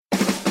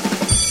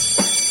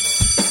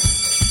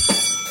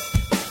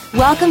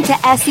Welcome to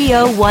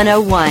SEO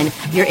 101,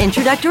 your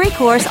introductory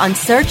course on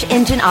search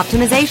engine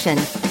optimization.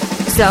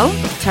 So,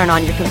 turn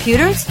on your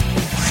computers,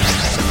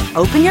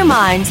 open your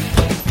minds,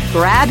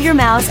 grab your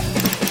mouse,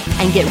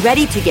 and get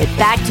ready to get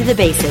back to the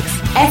basics.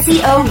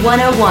 SEO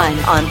 101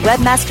 on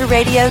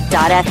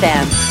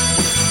webmasterradio.fm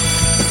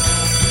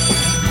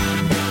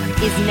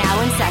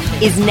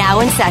is now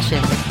in session.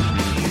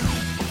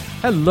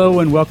 Hello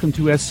and welcome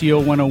to SEO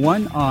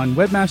 101 on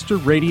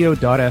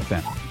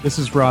webmasterradio.fm. This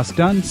is Ross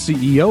Dunn,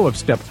 CEO of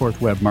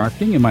Stepforth Web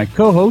Marketing, and my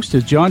co-host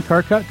is John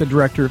Carcutt, the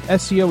Director of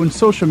SEO and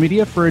Social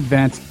Media for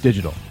Advanced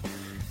Digital.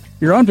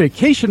 You're on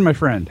vacation, my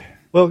friend.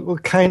 Well,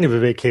 kind of a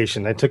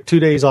vacation. I took 2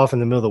 days off in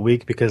the middle of the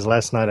week because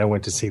last night I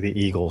went to see the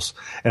Eagles,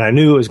 and I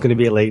knew it was going to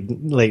be a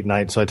late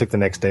night, so I took the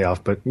next day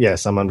off. But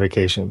yes, I'm on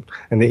vacation,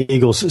 and the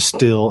Eagles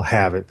still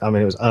have it. I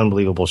mean, it was an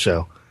unbelievable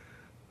show.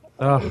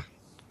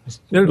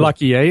 They're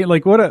lucky, eh?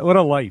 Like what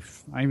a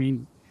life. I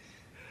mean,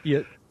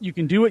 you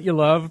can do what you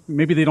love.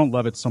 Maybe they don't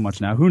love it so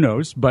much now. Who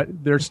knows?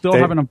 But they're still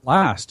having a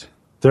blast.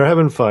 They're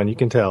having fun. You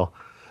can tell.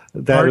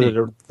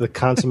 They're the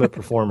consummate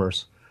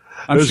performers.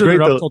 I'm sure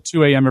they're up till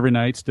 2 a.m. every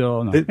night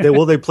still.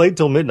 No. They played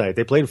till midnight.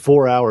 They played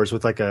 4 hours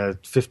with like a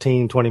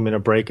 15, 20-minute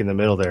break in the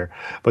middle there.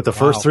 But the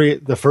first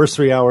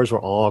 3 hours were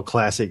all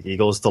classic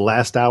Eagles. The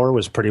last hour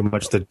was pretty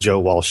much the Joe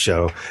Walsh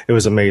show. It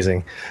was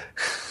amazing.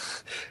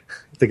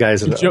 The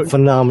guy's a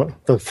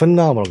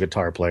phenomenal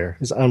guitar player.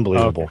 He's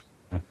unbelievable. Okay.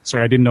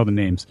 Sorry, I didn't know the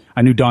names.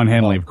 I knew Don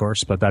Henley, of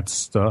course, but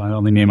that's the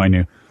only name I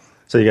knew.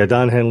 So you got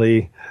Don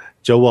Henley.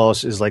 Joe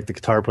Walsh is like the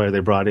guitar player they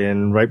brought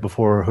in right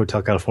before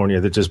Hotel California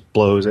that just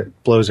blows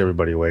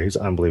everybody away. He's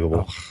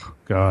unbelievable. Oh,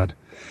 God.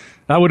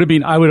 I would have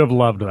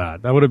loved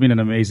that. That would have been an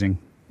amazing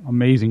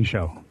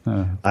show.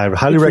 I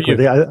highly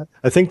recommend.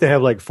 I think they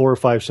have like 4 or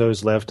 5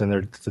 shows left, and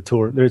the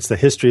tour. It's the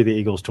history of the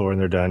Eagles tour, and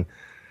they're done.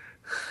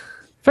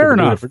 Fair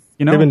enough. They've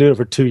been doing it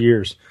for 2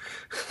 years.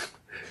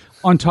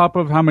 On top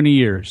of how many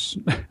years?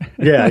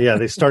 Yeah.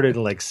 They started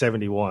in like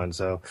 71,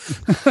 so.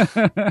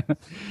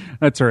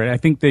 That's all right. I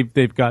think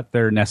they've got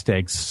their nest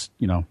eggs,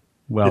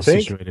 well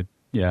situated.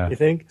 Yeah. You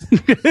think?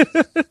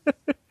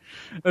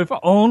 If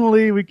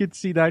only we could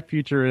see that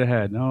future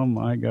ahead. Oh,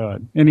 my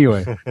God.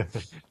 Anyway.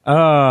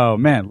 Oh,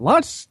 man.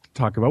 Lots to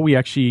talk about. We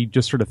actually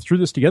just sort of threw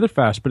this together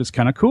fast, but it's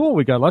kind of cool.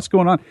 We got lots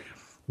going on.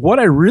 What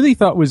I really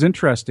thought was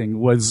interesting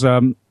was,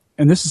 and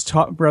this is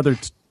rather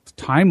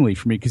timely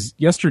for me because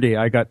yesterday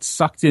I got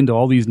sucked into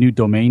all these new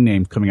domain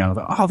names coming out.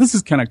 Oh, this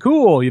is kind of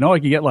cool. I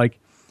could get like.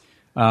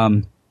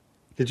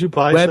 Did you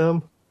buy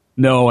some?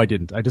 No, I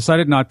didn't. I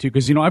decided not to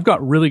because I've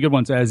got really good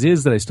ones as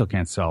is that I still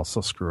can't sell.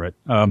 So screw it.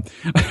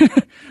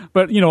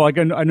 But like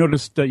I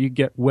noticed that you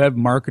get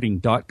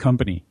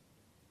webmarketing.company.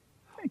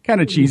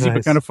 Kind of cheesy, nice.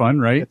 But kind of fun,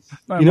 right?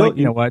 You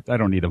know what? I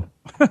don't need them.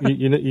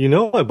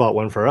 I bought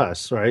one for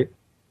us, right?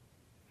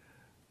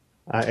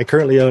 I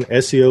currently own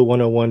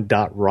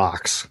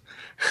SEO101.rocks.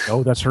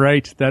 Oh, that's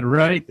right. That's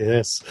right.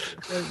 Yes.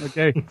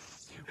 Okay.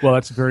 Well,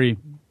 that's very,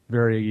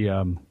 very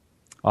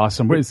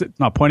awesome. Is it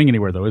not pointing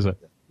anywhere, though, is it?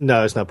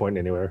 No, it's not pointing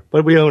anywhere,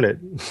 but we own it.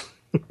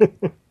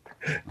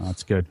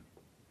 That's good.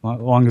 As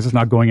long as it's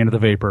not going into the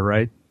vapor,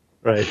 right?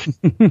 Right.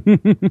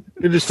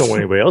 You just don't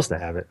want anybody else to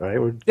have it, right?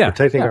 We're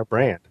protecting our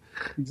brand.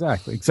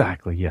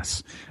 Exactly.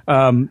 Yes.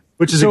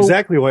 Which is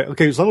exactly why.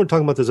 Okay, so I'm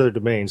talking about those other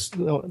domains.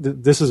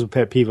 This is a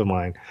pet peeve of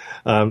mine.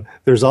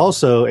 There's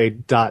also a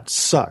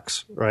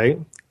 .sucks, right?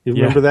 You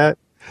remember that?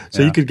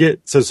 So you could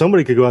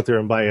somebody could go out there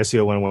and buy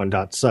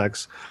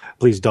SEO101.sucks.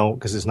 Please don't,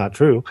 because it's not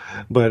true.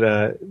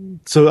 But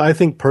so I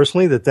think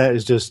personally that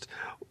is just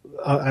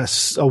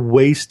a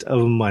waste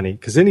of money,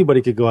 because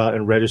anybody could go out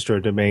and register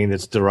a domain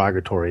that's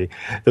derogatory.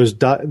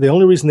 The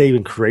only reason they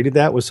even created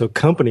that was so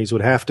companies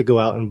would have to go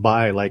out and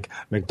buy like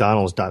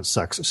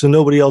McDonald's.sucks, so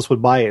nobody else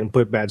would buy it and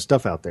put bad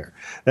stuff out there.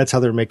 That's how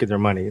they're making their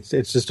money. It's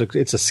just a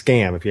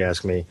scam, if you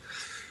ask me.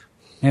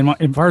 And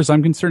as far as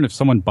I'm concerned, if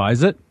someone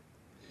buys it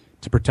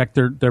to protect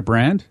their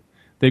brand,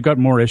 they've got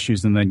more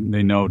issues than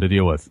they know to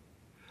deal with.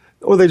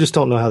 Or they just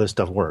don't know how this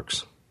stuff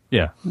works.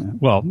 Yeah.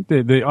 Well,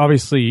 they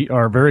obviously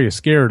are very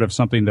scared of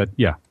something that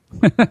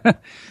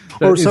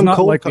or is not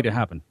likely to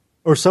happen.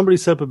 Or somebody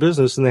set up a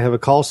business and they have a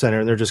call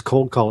center and they're just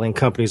cold calling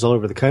companies all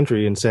over the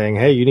country and saying,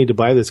 hey, you need to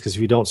buy this because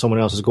if you don't, someone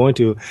else is going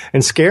to,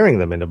 and scaring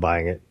them into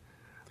buying it.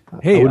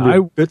 Hey, I would be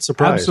a bit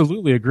surprised.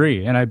 Absolutely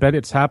agree. And I bet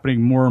it's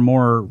happening more and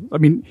more. I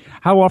mean,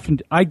 how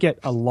often I get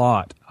a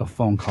lot of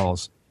phone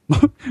calls,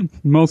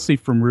 mostly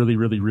from really,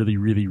 really, really,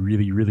 really,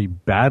 really, really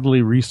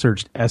badly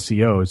researched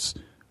SEOs,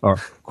 or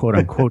quote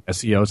unquote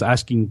SEOs,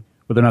 asking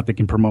whether or not they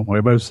can promote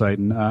my website.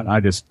 And I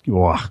just,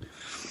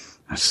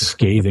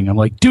 scathing. I'm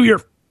like, do your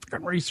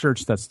fucking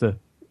research. That's the.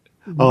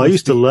 Oh, I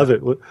used to love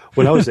it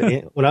when I was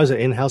an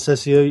in-house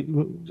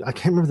SEO. I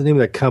can't remember the name of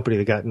that company.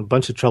 They got in a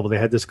bunch of trouble. They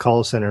had this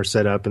call center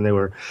set up, and they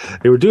were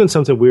doing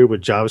something weird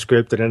with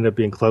JavaScript that ended up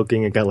being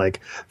cloaking and got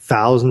like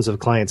thousands of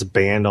clients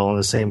banned all on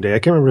the same day. I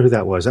can't remember who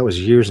that was. That was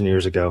years and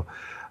years ago.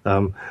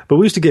 But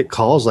we used to get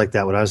calls like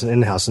that when I was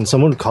in house, and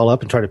someone would call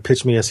up and try to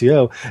pitch me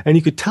SEO, and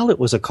you could tell it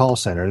was a call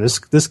center. And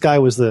this guy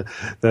was the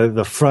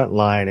front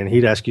line, and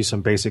he'd ask you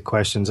some basic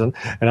questions, and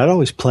I'd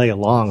always play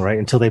along, right,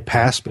 until they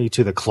passed me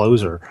to the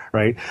closer,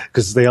 right,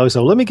 because they always say,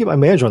 well, let me get my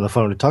manager on the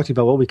phone to talk to you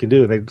about what we can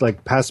do. And they'd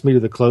like pass me to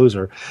the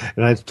closer,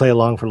 and I'd play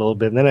along for a little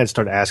bit, and then I'd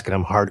start asking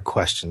them hard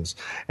questions,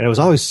 and it was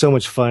always so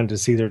much fun to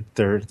see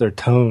their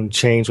tone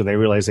change when they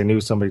realized they knew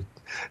somebody.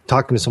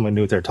 Talking to someone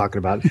knew what they were talking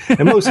about,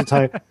 and most of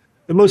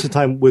the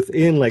time,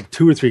 within like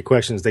 2 or 3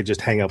 questions, they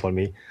just hang up on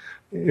me.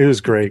 It was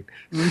great.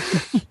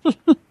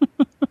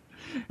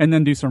 And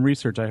then do some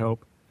research, I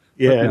hope.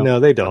 Yeah,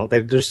 no, they don't.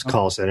 They're just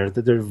call center.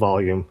 They're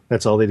volume.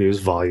 That's all they do is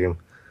volume.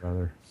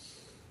 Brother.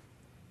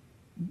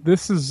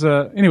 This is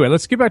anyway.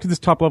 Let's get back to this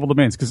top level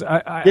domains because I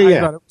thought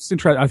it was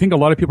interesting. I think a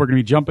lot of people are going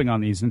to be jumping on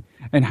these,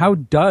 and how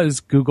does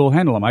Google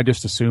handle them? I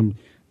just assume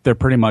they're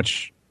pretty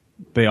much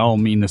they all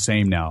mean the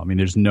same now. I mean,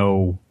 there's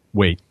no.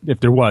 Wait, if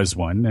there was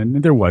one,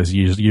 and there was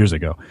years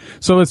ago.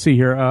 So let's see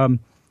here.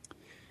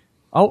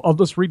 I'll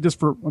just read this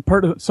for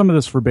some of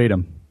this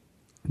verbatim.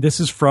 This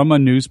is from a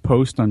news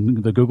post on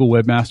the Google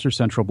Webmaster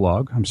Central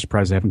blog. I'm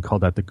surprised they haven't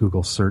called that the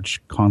Google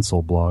Search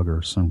Console blog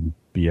or some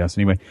BS.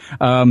 Anyway,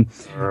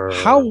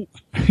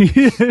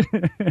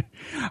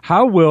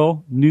 how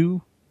will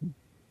new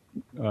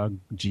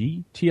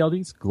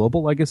GTLDs,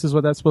 global, I guess is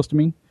what that's supposed to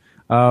mean,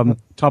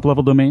 top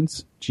level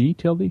domains,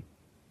 GTLD?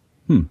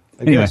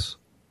 I guess.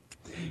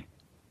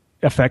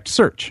 Affect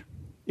search.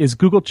 Is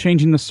Google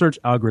changing the search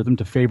algorithm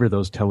to favor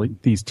these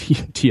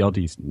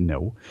TLDs?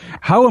 No.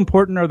 How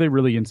important are they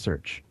really in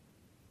search?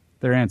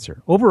 Their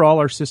answer. Overall,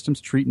 our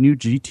systems treat new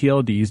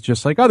GTLDs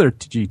just like other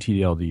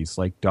GTLDs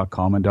like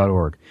 .com and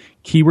 .org.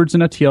 Keywords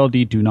in a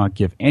TLD do not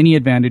give any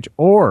advantage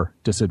or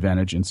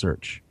disadvantage in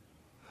search.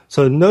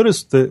 So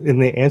notice that in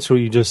the answer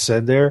you just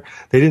said there,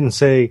 they didn't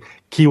say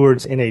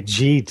keywords in a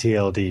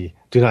GTLD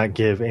do not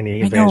give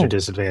any advantage or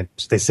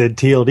disadvantage. They said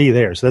TLD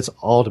there, so that's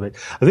ultimate.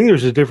 I think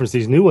there's a difference.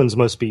 These new ones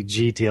must be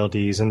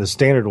GTLDs, and the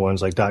standard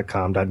ones like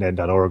 .com, .net,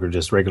 .org are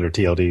just regular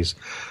TLDs.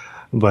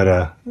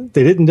 But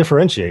they didn't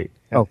differentiate.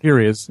 Oh, here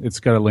it is. It's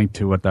got a link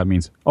to what that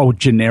means. Oh,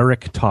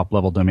 generic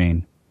top-level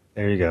domain.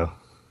 There you go.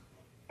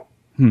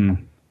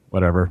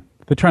 Whatever.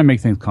 They try and make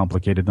things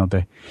complicated, don't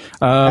they?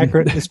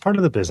 It's part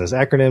of the business.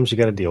 Acronyms, you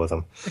got to deal with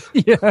them.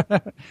 Yeah.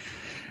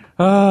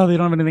 They don't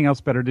have anything else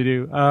better to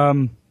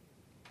do.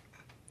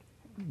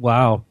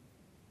 Wow.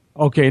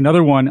 Okay,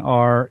 another one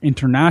are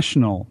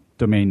international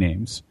domain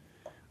names,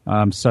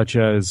 such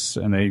as,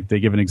 and they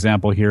give an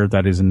example here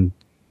that is in,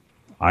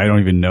 I don't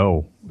even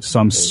know,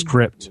 some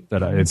script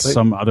that it's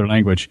some other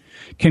language.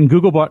 Can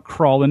Googlebot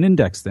crawl and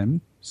index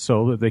them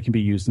so that they can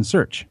be used in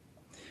search?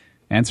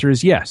 Answer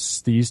is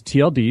yes. These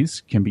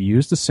TLDs can be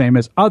used the same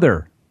as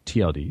other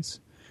TLDs.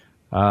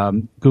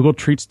 Google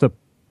treats the,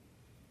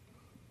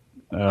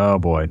 oh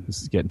boy,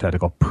 this is getting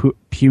technical,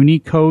 puny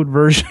code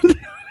version.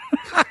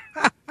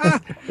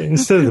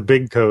 Instead of the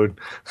big code.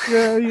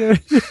 Yeah.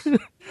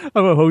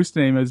 Of a host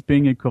name as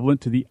being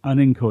equivalent to the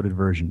unencoded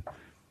version.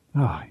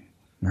 Oh,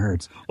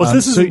 nerds. Well,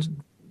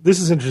 this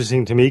is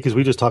interesting to me because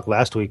we just talked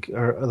last week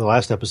or the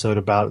last episode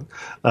about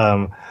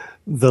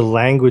the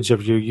language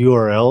of your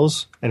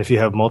URLs, and if you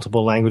have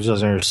multiple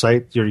languages on your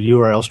site, your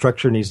URL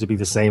structure needs to be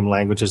the same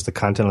language as the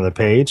content on the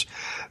page.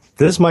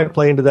 This might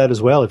play into that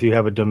as well if you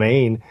have a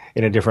domain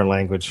in a different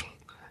language.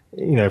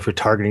 You know, if you're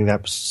targeting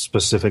that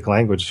specific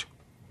language.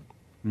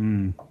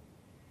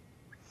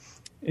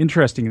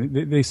 Interesting.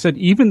 They said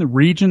even the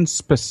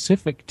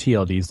region-specific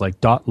TLDs like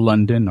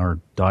 .london or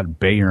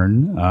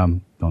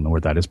 .bayern, don't know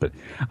where that is, but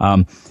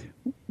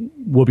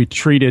will be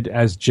treated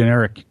as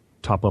generic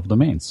top-level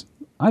domains.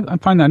 I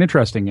find that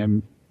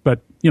interesting.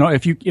 But you know,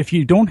 if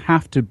you don't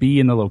have to be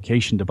in the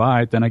location to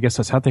buy it, then I guess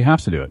that's how they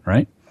have to do it,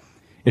 right?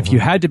 If you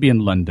had to be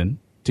in London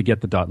to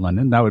get the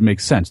 .london, that would make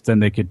sense. Then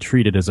they could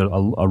treat it as a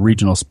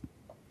regional,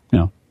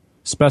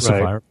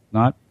 specifier. Right.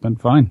 Not, then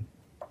fine.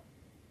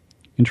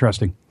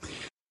 Interesting.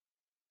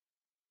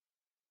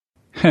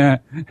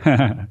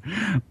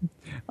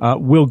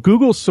 Will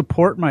Google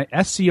support my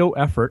SEO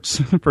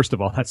efforts? First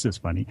of all, that's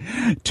just funny.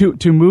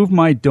 To move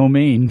my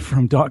domain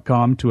from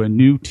 .com to a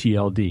new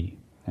TLD,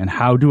 and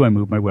how do I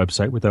move my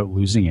website without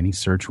losing any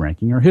search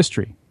ranking or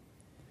history?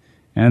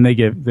 And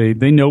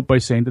they note by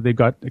saying that they've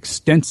got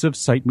extensive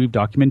site move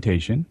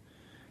documentation,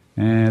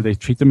 and they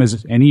treat them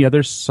as any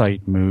other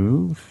site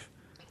move.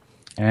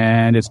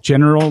 And it's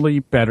generally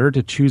better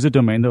to choose a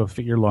domain that will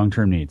fit your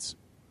long-term needs.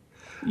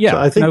 Yeah, so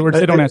I think, in other words,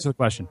 they don't answer the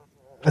question.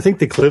 I think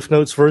the Cliff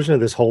Notes version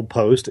of this whole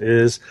post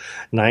is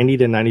 90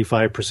 to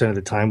 95% of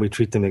the time we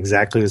treat them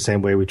exactly the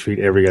same way we treat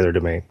every other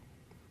domain.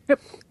 Yep.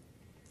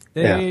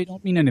 They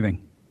don't mean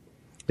anything.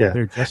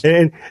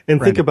 Yeah,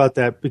 and think about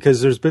that,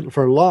 because there's been,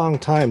 for a long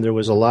time, there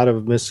was a lot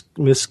of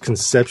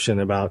misconception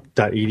about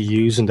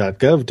 .edus and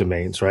 .gov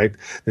domains, right?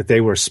 That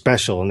they were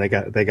special and they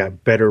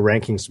got better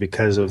rankings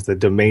because of the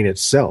domain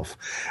itself,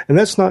 and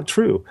that's not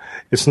true.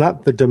 It's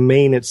not the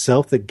domain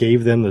itself that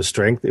gave them the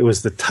strength. It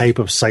was the type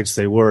of sites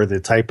they were, the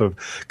type of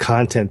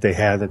content they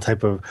had, the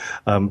type of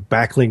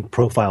backlink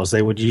profiles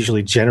they would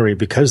usually generate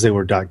because they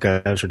were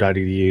 .govs or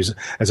 .edus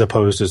as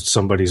opposed to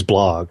somebody's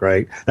blog,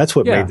 right? That's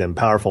what made them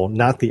powerful,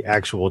 not the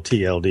actual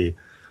TLD.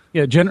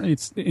 Yeah,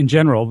 it's in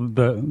general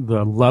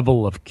the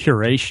level of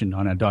curation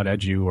on a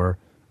 .edu or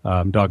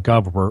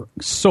 .gov were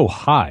so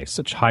high,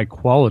 such high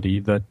quality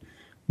that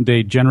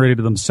they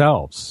generated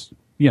themselves.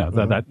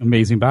 That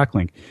amazing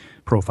backlink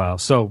profile.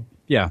 So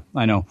yeah,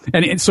 I know,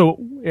 and so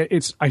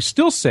it's I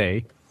still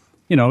say,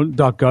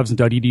 .govs and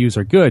 .edus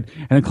are good,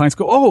 and the clients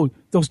go, oh,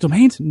 those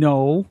domains?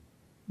 No,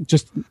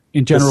 just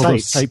in general,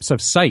 those types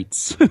of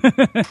sites.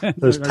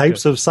 Those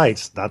types of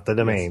sites, not the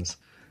domains.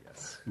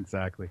 Yes,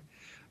 exactly.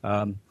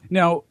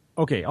 Now,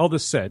 okay, all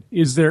this said,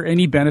 is there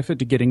any benefit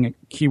to getting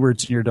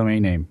keywords in your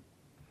domain name?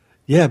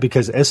 Yeah,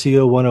 because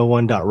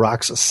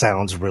SEO101.rocks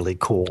sounds really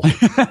cool.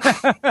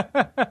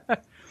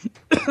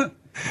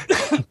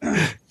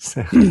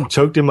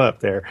 Choked him up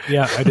there.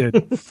 Yeah, I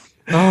did.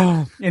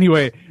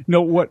 Anyway,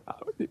 no, what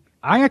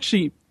I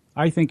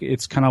think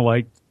it's kind of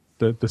like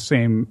the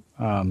same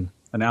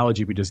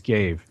analogy we just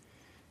gave.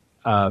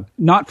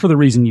 Not for the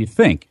reason you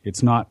think.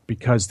 It's not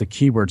because the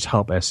keywords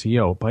help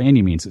SEO by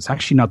any means. It's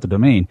actually not the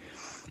domain.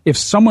 If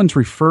someone's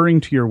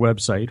referring to your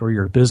website or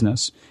your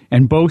business,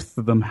 and both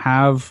of them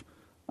have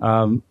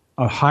a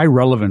high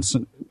relevance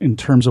in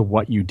terms of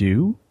what you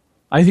do,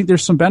 I think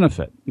there's some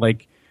benefit.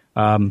 Like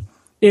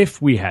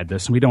if we had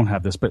this, and we don't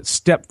have this, but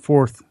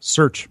Stepforth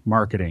search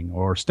marketing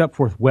or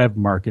Stepforth web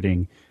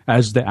marketing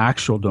as the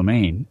actual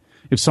domain.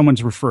 If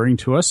someone's referring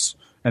to us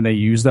and they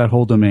use that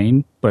whole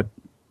domain, but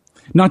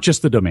not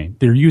just the domain,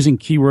 they're using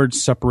keywords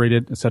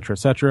separated, et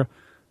cetera,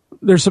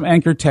 there's some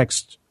anchor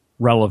text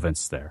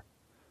relevance there.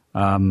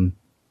 I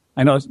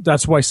know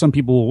that's why some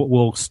people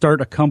will start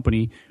a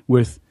company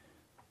with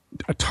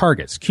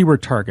targets,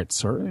 keyword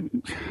targets, or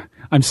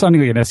I'm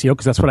sounding like an SEO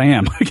because that's what I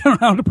am. I can't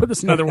remember to put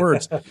this in other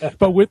words,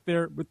 but with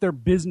their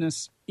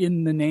business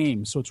in the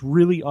name, so it's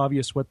really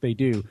obvious what they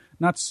do,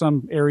 not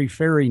some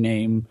airy-fairy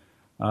name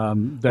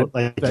that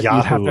Yahoo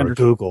you have to or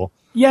Google.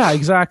 Yeah,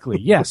 exactly.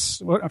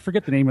 Yes, well, I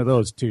forget the name of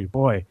those too.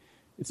 Boy,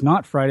 it's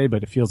not Friday,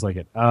 but it feels like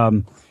it.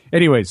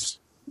 Anyways,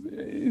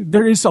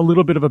 there is a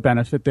little bit of a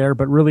benefit there,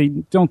 but really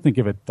don't think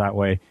of it that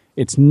way.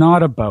 It's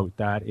not about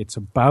that. It's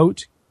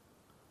about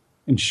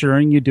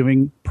ensuring you're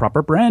doing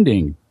proper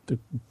branding, the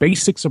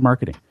basics of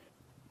marketing.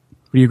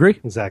 Do you agree?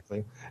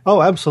 Exactly.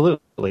 Oh,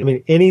 absolutely. I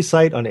mean, any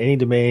site on any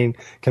domain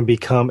can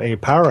become a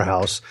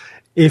powerhouse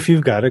if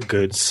you've got a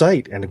good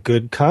site and a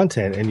good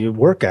content and you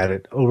work at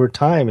it over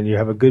time and you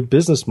have a good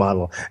business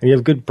model and you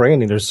have good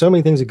branding. There's so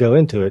many things that go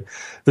into it.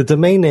 The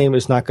domain name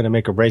is not going to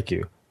make or break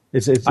you.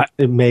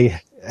 It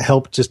may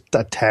help just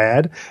a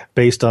tad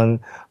based on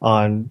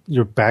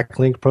your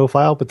backlink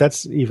profile, but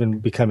that's even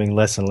becoming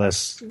less and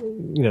less,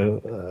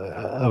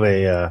 of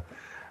an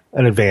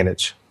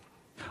advantage.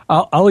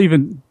 I'll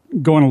even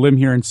go on a limb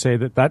here and say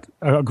that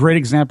a great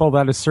example of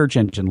that is Search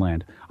Engine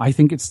Land. I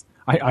think it's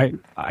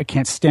I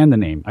can't stand the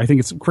name. I think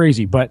it's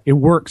crazy, but it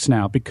works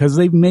now because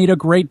they've made a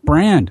great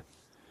brand.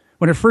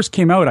 When it first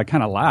came out, I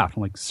kind of laughed.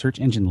 I'm like, Search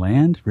Engine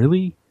Land,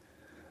 really?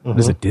 Mm-hmm.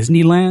 Is it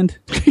Disneyland?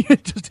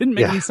 It just didn't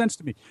make any sense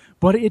to me.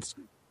 But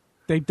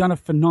they've done a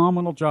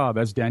phenomenal job,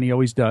 as Danny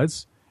always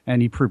does,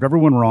 and he proved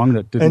everyone wrong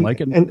that didn't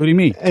like it, including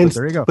me. But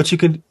there you go. But you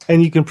can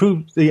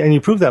prove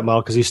that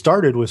model because he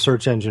started with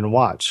Search Engine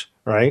Watch,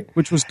 right?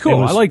 Which was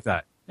cool. I like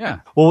that.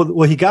 Yeah.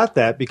 Well, he got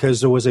that because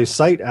there was a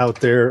site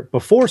out there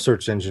before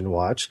Search Engine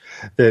Watch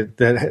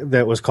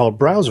that was called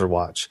Browser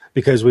Watch,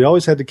 because we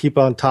always had to keep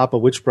on top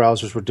of which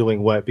browsers were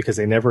doing what because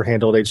they never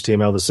handled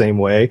HTML the same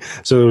way.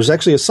 So there was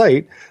actually a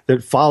site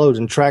that followed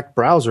and tracked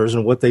browsers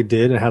and what they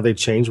did and how they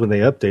changed when they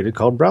updated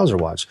called Browser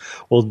Watch.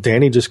 Well,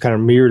 Danny just kind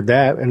of mirrored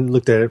that and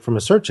looked at it from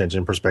a search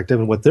engine perspective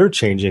and what they're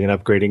changing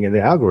and upgrading in the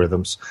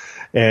algorithms.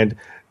 And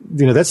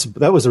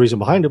that was the reason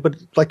behind it. But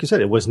like you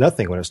said, it was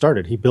nothing when it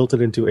started. He built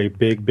it into a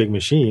big, big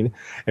machine,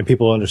 and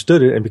people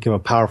understood it and became a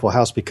powerful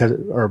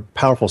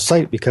powerful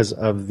site because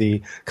of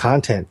the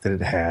content that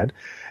it had.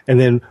 And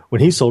then when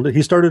he sold it,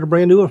 he started a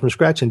brand new one from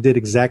scratch and did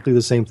exactly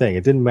the same thing.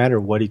 It didn't matter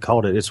what he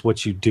called it; it's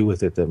what you do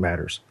with it that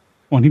matters.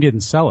 Well, and he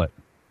didn't sell it.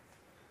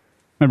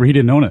 Remember, he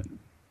didn't own it.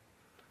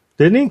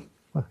 Didn't he?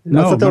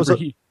 No, I thought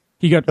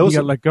he got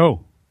let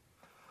go.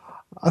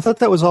 I thought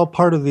that was all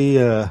part of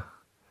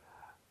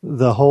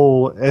the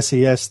whole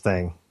SES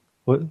thing.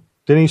 Didn't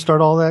he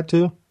start all that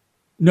too?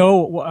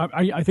 No, well,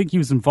 I think he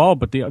was involved,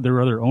 but there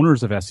were other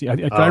owners of SES.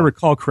 If I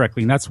recall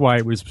correctly, and that's why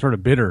it was sort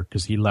of bitter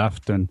because he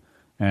left and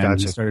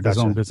he started his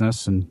own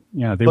business, and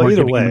they weren't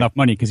giving him enough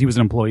money because he was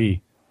an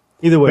employee.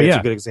 Either way, it's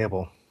a good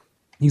example.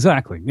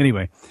 Exactly.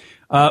 Anyway,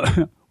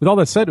 with all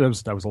that said,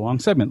 that was a long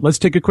segment. Let's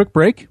take a quick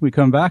break. We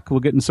come back,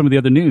 we'll get into some of the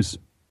other news.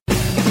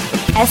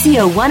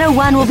 SEO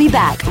 101 will be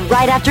back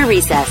right after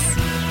recess.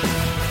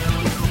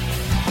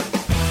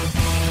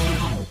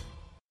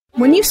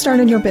 When you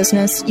started your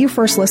business, you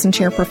first listened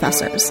to your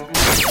professors.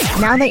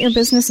 Now that your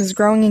business is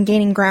growing and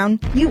gaining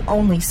ground, you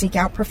only seek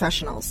out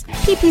professionals.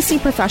 PPC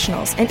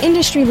Professionals, an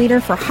industry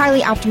leader for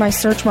highly optimized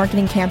search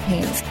marketing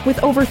campaigns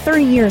with over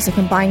 30 years of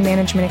combined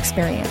management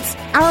experience.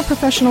 Our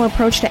professional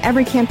approach to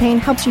every campaign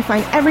helps you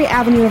find every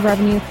avenue of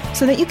revenue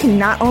so that you can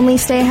not only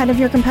stay ahead of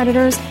your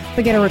competitors,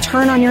 but get a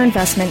return on your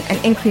investment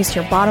and increase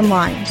your bottom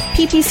line.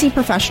 PPC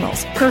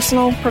Professionals,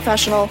 personal,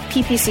 professional,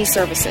 PPC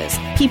services.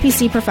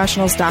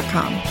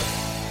 ppcprofessionals.com.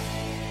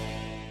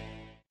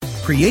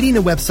 Creating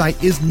a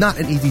website is not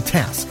an easy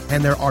task,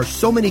 and there are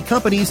so many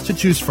companies to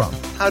choose from.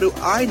 How do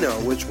I know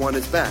which one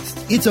is best?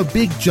 It's a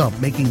big jump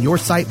making your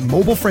site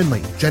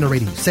mobile-friendly,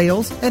 generating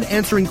sales, and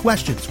answering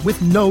questions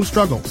with no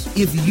struggles.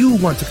 If you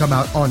want to come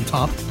out on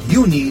top,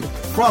 you need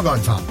Frog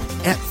on Top.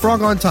 At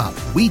Frog on Top,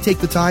 we take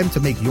the time to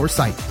make your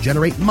site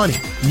generate money,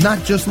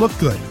 not just look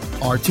good.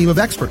 Our team of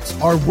experts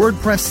are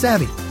WordPress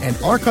savvy, and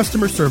our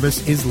customer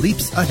service is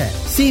leaps ahead.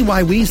 See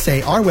why we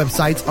say our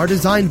websites are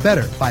designed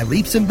better by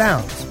leaps and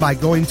bounds by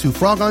going to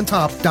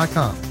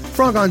frogontop.com.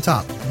 Frog on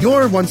Top,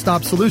 your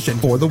one-stop solution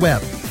for the web.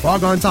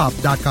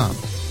 frogontop.com.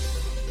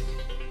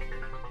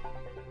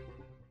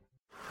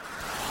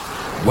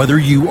 Whether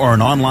you are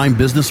an online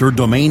business or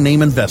domain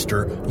name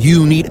investor,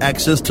 you need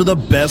access to the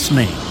best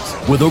names.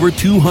 With over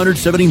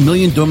 270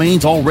 million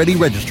domains already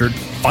registered,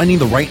 finding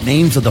the right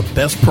names at the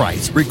best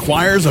price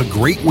requires a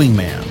great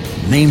wingman.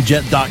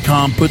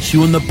 Namejet.com puts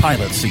you in the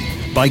pilot seat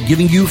by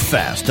giving you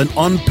fast and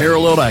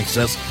unparalleled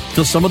access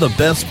to some of the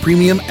best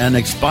premium and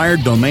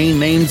expired domain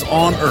names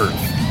on earth.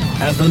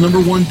 As the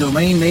 #1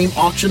 domain name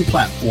auction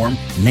platform,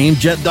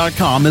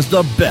 Namejet.com is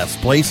the best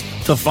place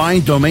to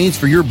find domains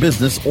for your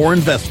business or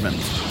investment.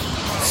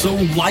 So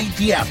light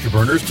the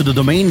afterburners to the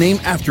domain name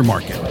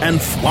aftermarket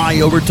and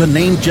fly over to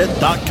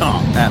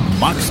Namejet.com at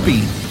Mach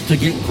speed to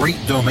get great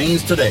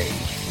domains today.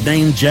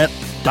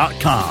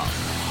 Namejet.com.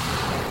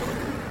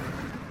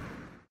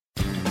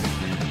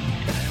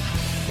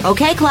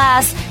 Okay,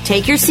 class,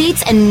 take your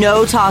seats and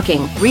no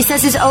talking.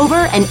 Recess is over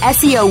and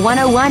SEO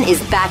 101 is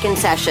back in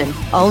session,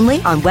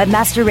 only on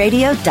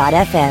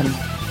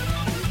webmasterradio.fm.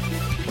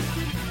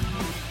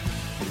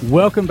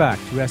 Welcome back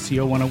to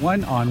SEO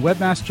 101 on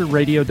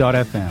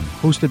webmasterradio.fm,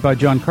 hosted by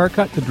John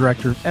Carcutt, the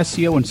Director of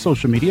SEO and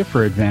Social Media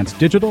for Advanced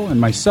Digital, and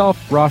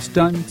myself, Ross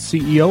Dunn,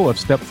 CEO of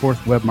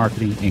Stepforth Web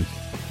Marketing, Inc.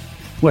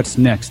 What's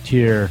next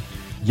here?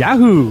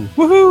 Yahoo!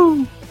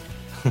 Woohoo!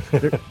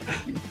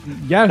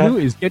 Yahoo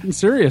is getting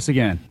serious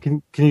again.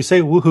 Can you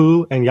say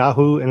woohoo and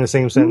Yahoo in the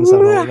same sentence? I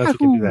don't know if you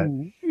can do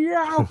that.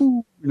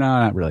 Yahoo! No,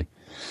 not really.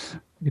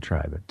 You could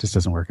try, but it just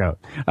doesn't work out.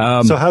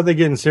 So how'd they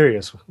get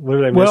serious? What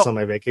did I miss on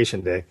my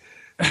vacation day?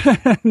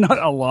 Not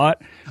a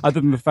lot, other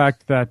than the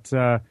fact that,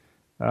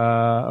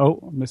 I'm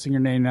missing her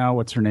name now.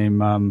 What's her name?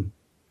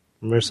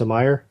 Marissa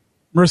Mayer?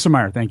 Marissa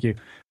Mayer, thank you.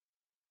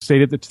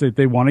 Stated that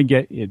they want to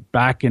get it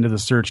back into the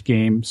search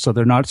game so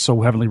they're not so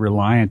heavily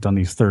reliant on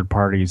these third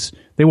parties.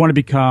 They want to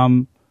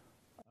become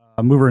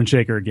a mover and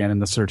shaker again in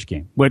the search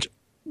game, which,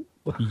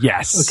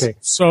 yes, okay.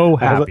 So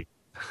happy.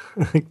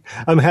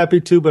 I'm happy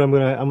too, but I'm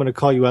gonna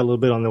call you out a little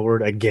bit on the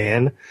word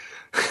again.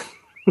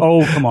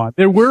 Oh, come on.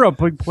 They were a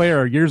big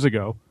player years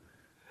ago.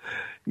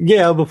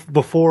 Yeah,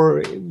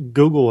 before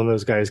Google and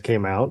those guys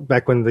came out,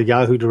 back when the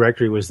Yahoo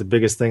directory was the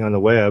biggest thing on the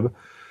web.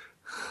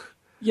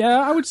 Yeah,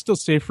 I would still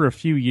say for a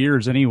few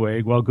years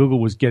anyway, while Google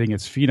was getting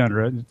its feet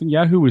under it,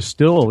 Yahoo was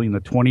still in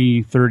the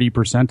 20, 30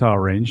 percentile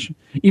range.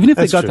 Even if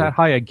they got that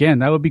high again,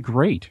 that would be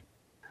great.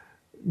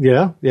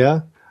 Yeah.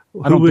 I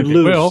don't think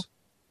it will.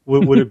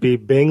 Would it be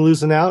Bing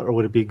losing out, or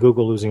would it be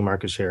Google losing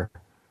market share?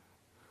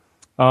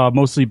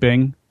 Mostly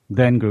Bing,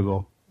 then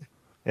Google.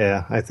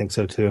 Yeah, I think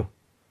so too.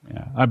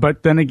 Yeah,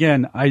 but then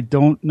again, I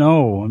don't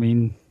know. I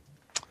mean,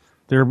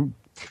 they're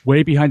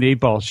way behind the 8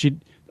 ball.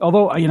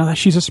 Although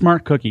she's a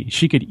smart cookie,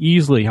 she could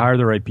easily hire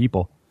the right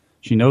people.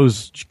 She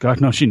knows.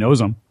 God knows she knows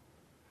them.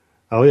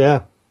 Oh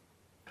yeah.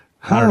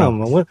 I don't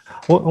know.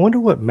 I wonder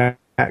what Matt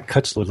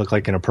Cutts would look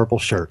like in a purple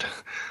shirt.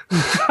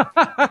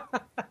 Well,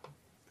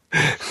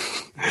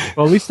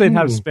 at least they'd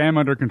have spam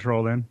under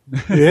control then.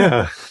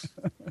 Yeah.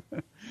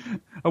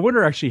 I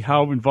wonder actually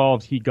how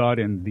involved he got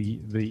in the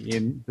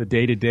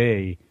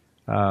day-to-day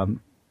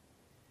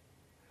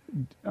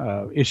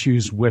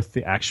issues with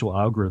the actual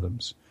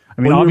algorithms.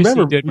 I mean,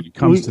 obviously he did when it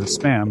comes to the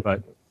spam,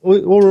 but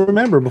well,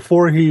 remember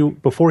before he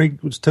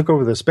took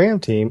over the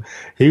spam team,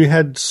 he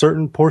had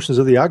certain portions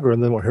of the algorithm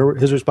that were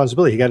his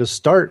responsibility. He got to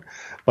start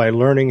by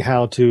learning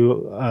how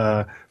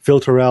to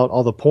filter out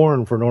all the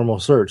porn for normal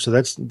search. So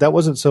that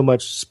wasn't so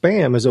much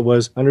spam as it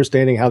was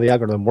understanding how the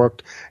algorithm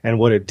worked and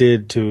what it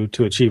did to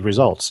achieve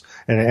results,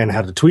 and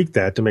how to tweak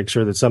that to make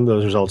sure that some of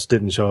those results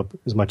didn't show up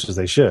as much as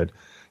they should.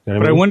 You know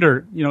what I mean? I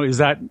wonder, is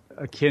that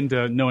akin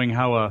to knowing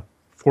how a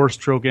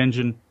 4-stroke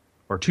engine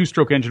or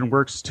 2-stroke engine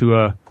works to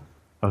a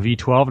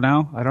V12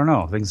 now? I don't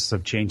know. Things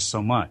have changed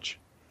so much.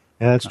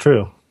 Yeah, that's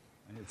true.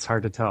 It's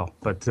hard to tell,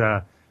 but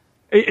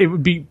it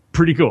would be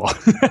pretty cool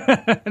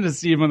to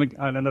see him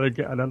on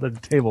another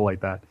table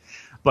like that.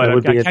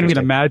 But I can't even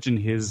imagine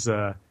his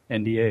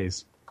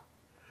NDAs.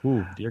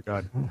 Ooh, dear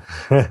God.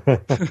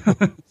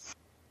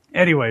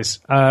 Anyways,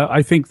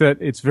 I think that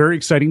it's very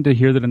exciting to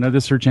hear that another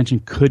search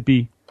engine could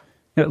be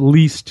at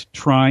least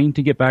trying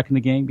to get back in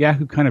the game.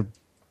 Yahoo kind of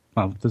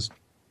just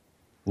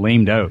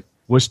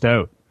wussed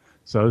out.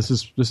 So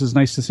this is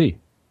nice to see.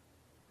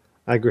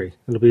 I agree.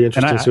 It'll be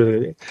interesting to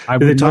see.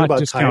 Do they talk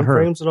about time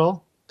frames at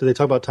all? Do they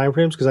talk about time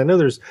frames? Because I know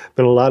there's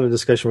been a lot of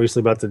discussion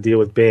recently about the deal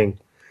with Bing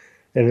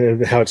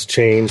and how it's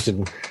changed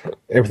and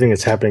everything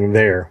that's happening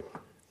there.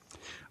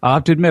 I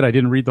have to admit, I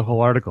didn't read the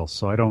whole article,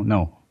 so I don't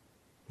know.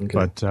 Okay.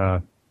 But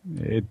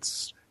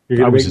you're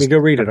going to make me go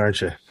read it,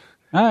 aren't you?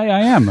 I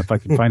am, if I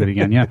can find it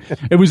again. Yeah,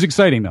 it was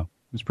exciting though.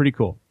 It was pretty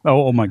cool.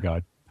 Oh my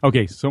God.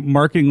 Okay, so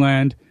Marketing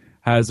Land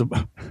has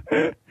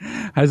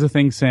a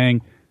thing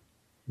saying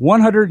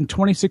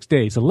 126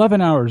 days,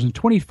 11 hours, and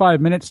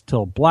 25 minutes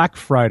till Black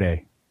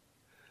Friday.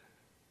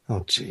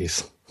 Oh,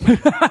 jeez.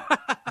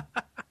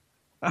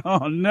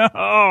 Oh,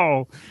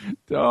 no.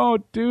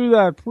 Don't do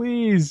that,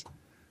 please.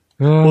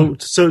 Well,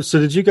 so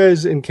did you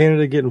guys in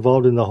Canada get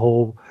involved in the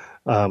whole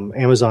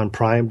Amazon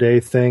Prime Day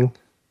thing?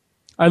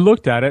 I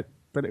looked at it,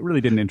 but it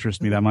really didn't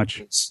interest me that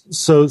much.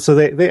 So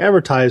they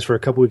advertised for a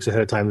couple weeks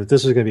ahead of time that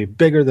this was going to be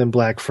bigger than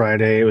Black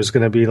Friday. It was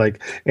going to be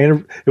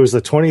it was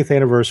the 20th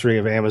anniversary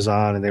of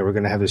Amazon, and they were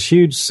going to have this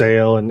huge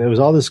sale, and it was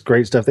all this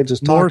great stuff. They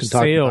just talked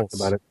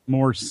about it.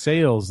 More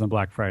sales than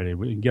Black Friday.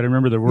 You got to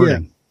remember the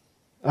wording. Yeah.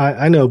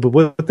 I know, but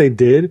what they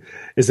did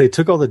is they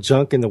took all the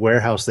junk in the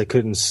warehouse they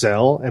couldn't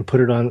sell and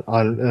put it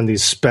on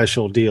these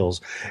special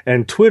deals.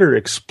 And Twitter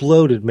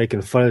exploded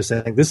making fun of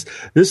saying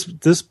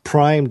this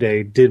Prime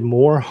Day did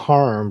more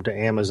harm to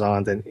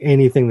Amazon than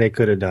anything they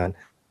could have done.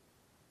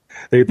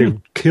 They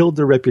killed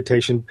their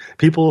reputation.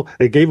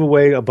 They gave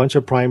away a bunch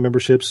of Prime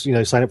memberships,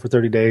 sign up for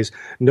 30 days.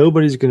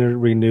 Nobody's going to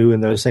renew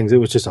and those things. It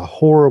was just a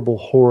horrible,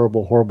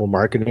 horrible, horrible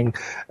marketing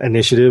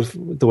initiative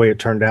the way it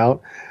turned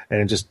out.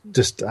 And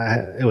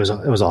it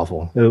was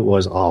awful. It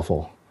was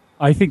awful.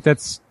 I think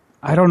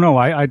I don't know.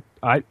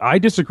 I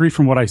disagree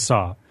from what I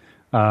saw.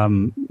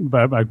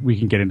 But we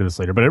can get into this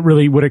later. But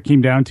what it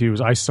came down to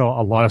is I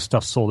saw a lot of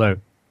stuff sold out.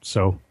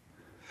 So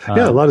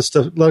yeah, a lot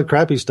of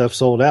crappy stuff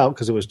sold out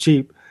because it was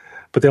cheap.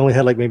 But they only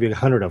had maybe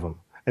 100 of them.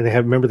 And they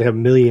have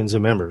millions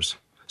of members.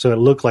 So it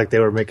looked like they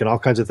were making all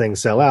kinds of things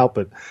sell out,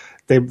 but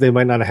they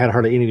might not have had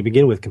hardly any to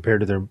begin with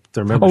compared to their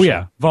membership. Oh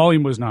yeah,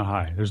 volume was not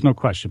high. There's no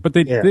question. But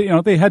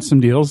they had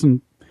some deals,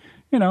 and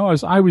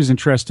as I was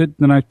interested,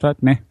 then I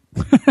thought, nah.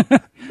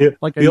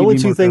 The only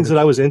two things that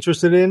I was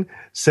interested in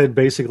said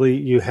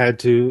basically it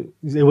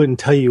wouldn't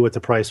tell you what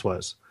the price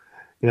was.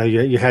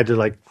 You had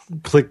to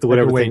click the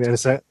whatever thing,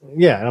 and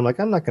and I'm like,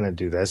 I'm not going to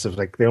do this if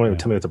they don't even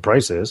tell me what the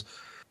price is.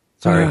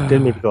 Sorry,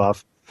 didn't mean to go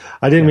off.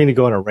 I didn't mean to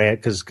go on a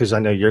rant because I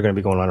know you're going to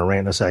be going on a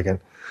rant in a second.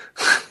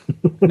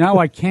 Now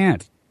I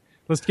can't.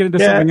 Let's get into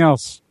something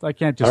else. I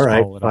can't just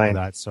follow it up with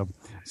that.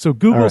 So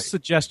Google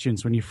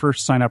suggestions when you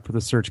first sign up for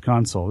the Search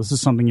Console. This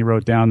is something you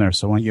wrote down there,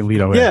 so why don't you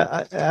lead away?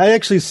 Yeah, I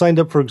actually signed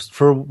up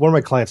for one of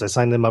my clients. I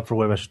signed them up for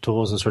Webmaster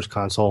Tools and Search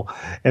Console,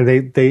 and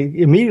they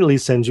immediately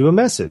send you a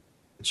message,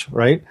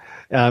 right?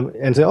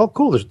 And say, oh,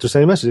 cool, they're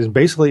sending messages. And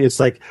basically, it's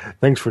like,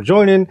 thanks for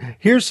joining.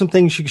 Here's some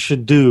things you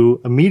should do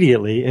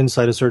immediately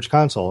inside a Search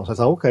Console. So I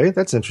thought, okay,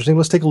 that's interesting.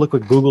 Let's take a look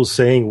what Google's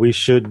saying we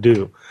should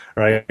do,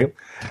 right?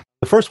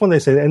 The first one they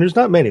say, and there's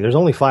not many, there's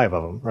only 5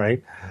 of them,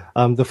 right?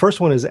 The first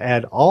one is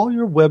add all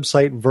your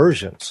website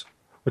versions,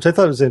 which I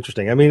thought was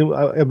interesting. I mean,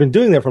 I've been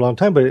doing that for a long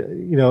time, but,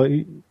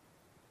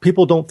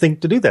 people don't think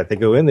to do that. They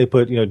go in, they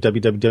put,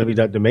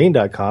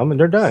 www.domain.com, and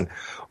they're done.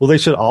 Well, they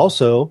should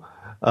also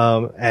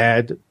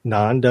add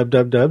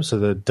non-www, so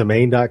the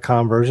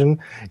domain.com version.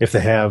 If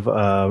they have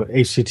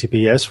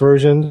HTTPS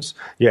versions,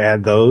 you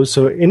add those.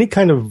 So any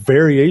kind of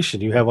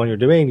variation you have on your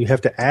domain, you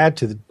have to add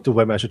to the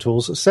Webmaster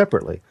Tools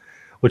separately,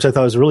 which I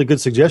thought was a really good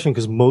suggestion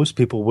because most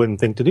people wouldn't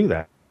think to do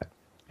that.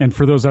 And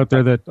for those out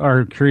there that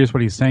are curious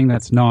what he's saying,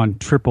 that's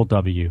non-triple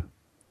W.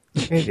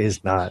 It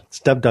is not. It's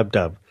dub.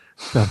 Dub,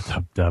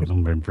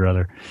 my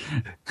brother.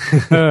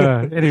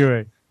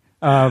 Anyway.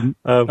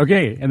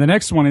 Okay, and the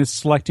next one is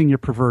selecting your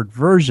preferred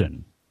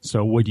version.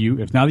 So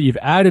if now that you've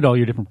added all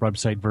your different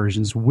website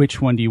versions,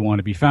 which one do you want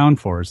to be found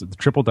for? Is it the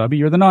triple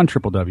W or the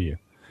non-triple W?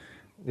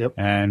 Yep.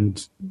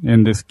 And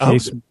in this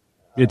case,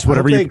 it's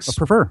whatever you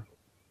prefer.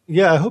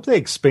 Yeah, I hope they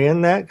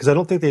expand that because I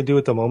don't think they do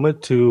at the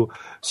moment to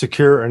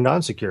secure or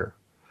non-secure.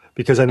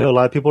 Because I know a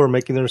lot of people are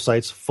making their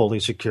sites fully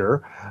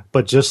secure,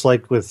 but just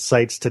like with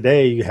sites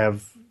today, you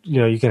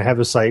can have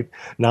the site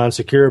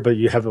non-secure, but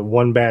you have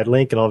one bad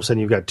link, and all of a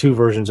sudden you've got 2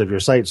 versions of your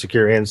site,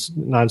 secure and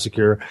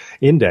non-secure,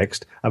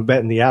 indexed. I'm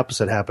betting the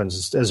opposite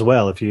happens as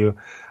well. If you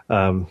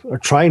are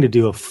trying to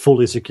do a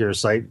fully secure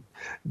site,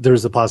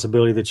 there's the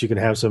possibility that you can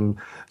have some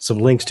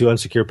links to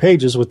unsecure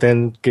pages, which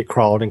then get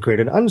crawled and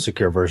create an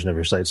unsecure version of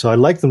your site. So I'd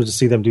like them to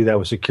see them do that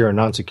with secure and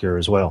non-secure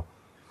as well.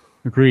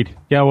 Agreed.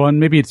 Yeah, well, and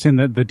maybe it's in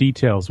the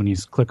details when you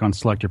click on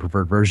select your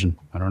preferred version.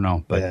 I don't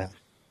know, but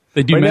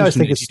they do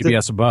mention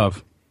HTTPS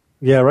above.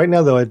 Yeah, right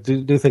now though, I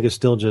do think it's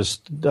still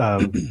just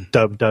dub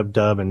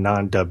and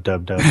non-dub.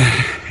 And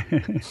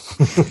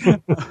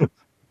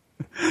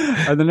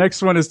the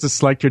next one is to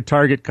select your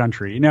target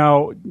country.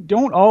 Now,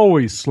 don't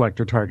always select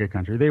your target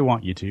country. They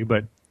want you to,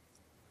 but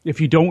if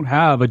you don't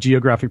have a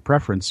geographic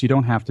preference, you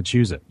don't have to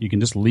choose it. You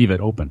can just leave it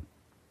open.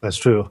 That's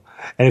true.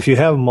 And if you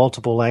have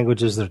multiple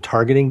languages that are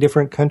targeting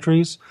different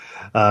countries,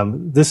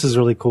 this is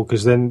really cool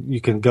because then you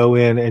can go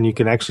in and you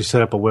can actually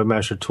set up a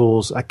Webmaster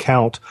Tools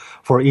account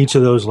for each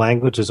of those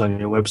languages on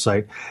your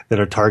website that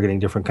are targeting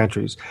different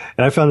countries.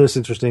 And I found this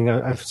interesting.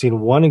 I've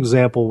seen one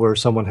example where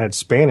someone had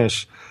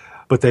Spanish,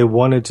 but they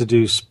wanted to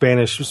do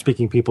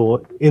Spanish-speaking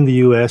people in the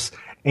U.S.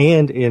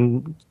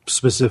 and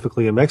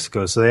specifically in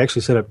Mexico. So they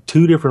actually set up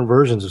two different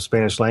versions of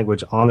Spanish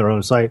language on their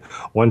own site,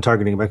 one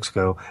targeting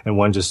Mexico and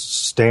one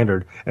just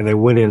standard. And they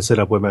went in and set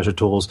up Webmaster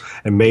Tools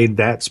and made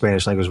that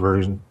Spanish language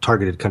version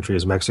targeted country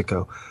as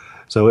Mexico.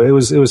 So it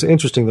was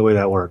interesting the way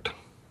that worked.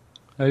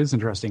 That is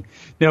interesting.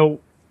 Now,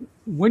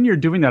 when you're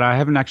doing that, I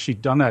haven't actually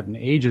done that in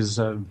ages.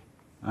 I'm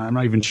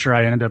not even sure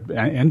I ended up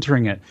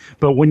entering it.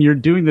 But when you're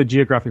doing the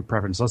geographic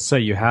preference, let's say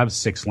you have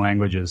 6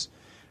 languages.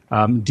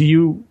 Do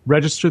you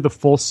register the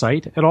full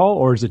site at all,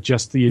 or is it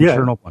just the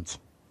internal ones?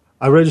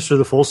 I register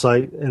the full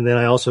site, and then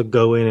I also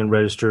go in and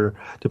register,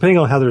 depending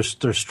on how their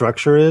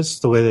structure is,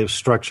 the way they've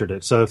structured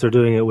it. So if they're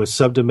doing it with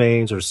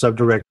subdomains or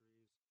subdirectories,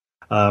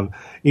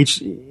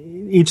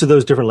 each of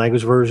those different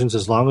language versions,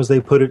 as long as they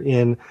put it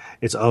in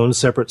its own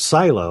separate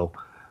silo,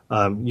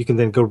 you can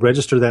then go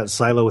register that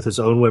silo with its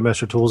own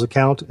Webmaster Tools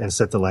account and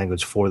set the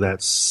language for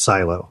that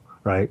silo,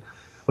 right?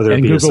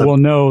 And Google will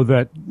know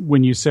that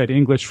when you said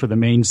English for the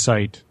main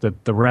site,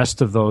 that the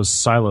rest of those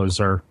silos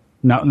are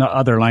not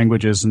other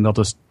languages, and they'll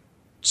just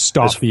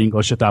stop the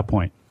English at that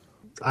point.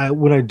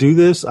 When I do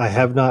this, I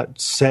have not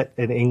set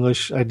an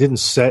English. I didn't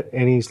set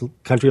any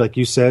country, like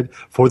you said,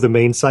 for the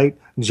main site,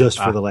 just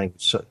for the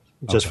language,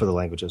 for the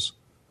languages.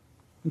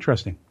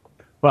 Interesting.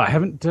 Well, I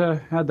haven't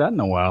had that in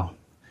a while.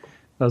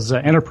 Those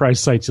enterprise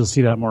sites, you'll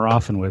see that more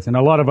often with, and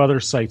a lot of other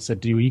sites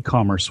that do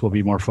e-commerce will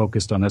be more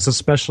focused on this,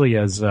 especially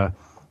as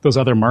those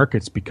other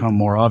markets become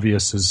more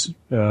obvious as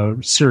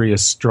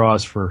serious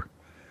draws for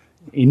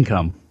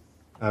income.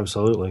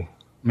 Absolutely.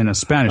 I mean, the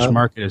Spanish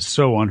market is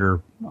so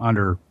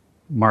under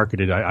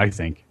marketed, I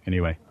think,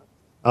 anyway.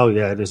 Oh,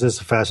 yeah, it is. It's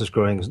the fastest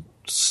growing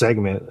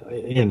segment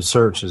in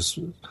search is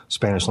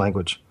Spanish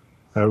language.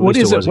 What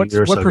is it?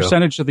 What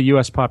percentage of the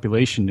U.S.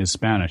 population is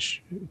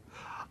Spanish?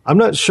 I'm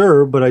not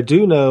sure, but I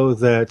do know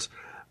that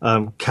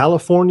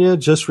California,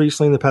 just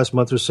recently in the past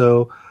month or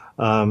so,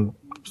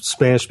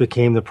 Spanish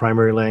became the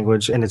primary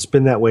language, and it's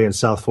been that way in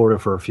South Florida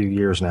for a few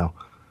years now.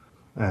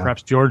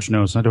 Perhaps George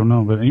knows. I don't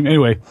know. But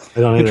anyway,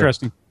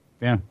 interesting.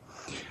 Yeah.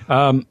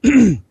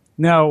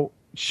 Now,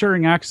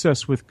 sharing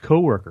access with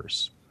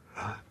coworkers.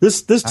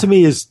 This to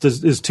me is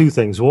two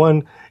things.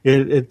 One,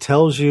 it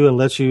tells you and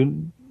lets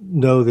you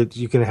know that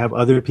you can have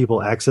other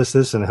people access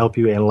this and help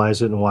you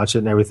analyze it and watch it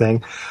and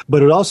everything.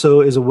 But it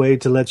also is a way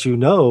to let you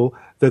know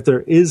that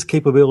there is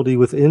capability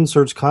within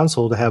Search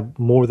Console to have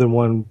more than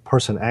one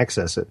person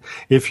access it.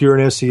 If you're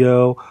an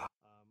SEO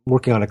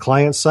working on a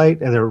client site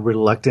and they're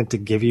reluctant to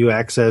give you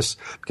access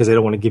because they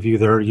don't want to give you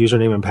their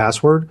username and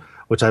password,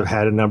 which I've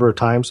had a number of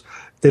times,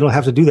 they don't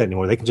have to do that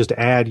anymore. They can just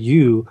add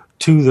you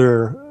to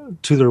their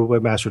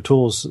Webmaster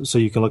Tools so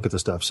you can look at the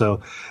stuff. So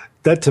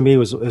that to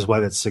me is why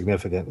that's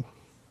significant.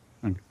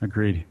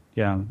 Agreed.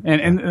 Yeah.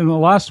 And the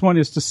last one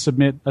is to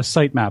submit a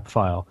sitemap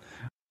file.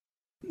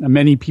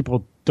 Many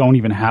people don't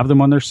even have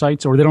them on their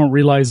sites, or they don't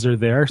realize they're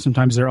there.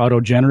 Sometimes they're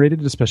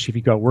auto-generated, especially if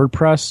you've got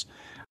WordPress.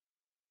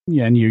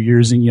 Yeah, and you're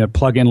using a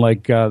plugin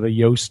like the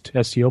Yoast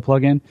SEO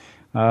plugin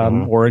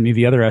or any of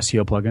the other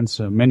SEO plugins.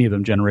 So many of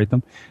them generate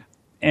them.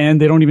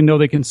 And they don't even know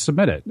they can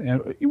submit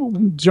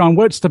it. John,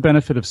 what's the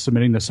benefit of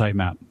submitting the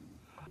sitemap?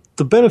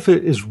 The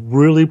benefit is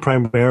really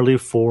primarily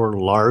for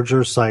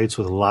larger sites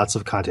with lots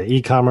of content,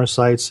 e-commerce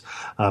sites,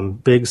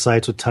 big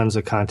sites with tons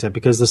of content,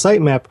 because the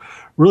sitemap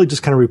really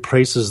just kind of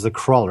replaces the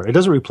crawler. It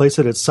doesn't replace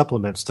it, it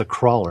supplements the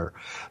crawler.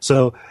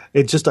 So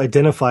it just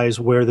identifies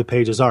where the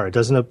pages are. It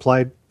doesn't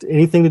apply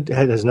anything that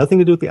has nothing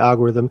to do with the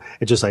algorithm.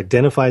 It just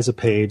identifies a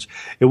page.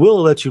 It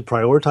will let you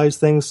prioritize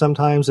things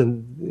sometimes.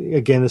 And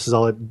again, this is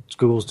all at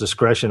Google's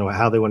discretion of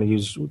how they want to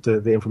use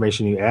the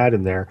information you add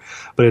in there.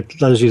 But it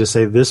allows you to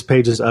say this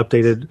page is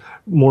updated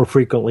more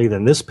frequently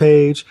than this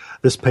page.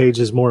 This page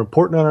is more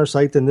important on our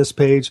site than this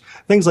page.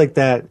 Things like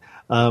that.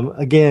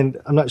 Again,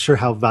 I'm not sure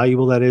how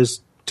valuable that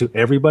is to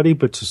everybody,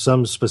 but to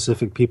some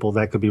specific people,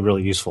 that could be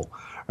really useful,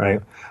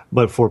 right?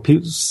 But for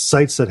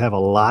sites that have a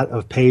lot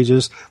of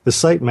pages, the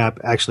sitemap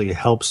actually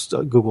helps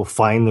Google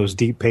find those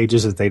deep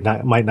pages that they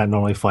might not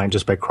normally find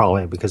just by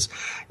crawling, because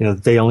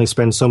they only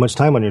spend so much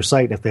time on your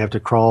site. If they have to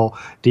crawl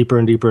deeper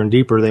and deeper and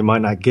deeper, they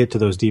might not get to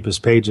those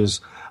deepest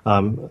pages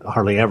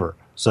hardly ever.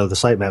 So the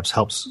sitemaps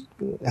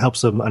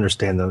helps them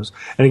understand those.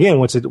 And again,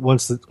 once the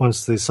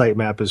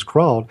sitemap is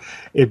crawled,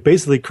 it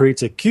basically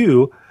creates a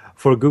queue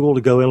for Google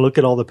to go in, look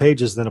at all the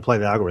pages, then apply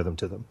the algorithm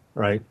to them,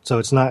 right? So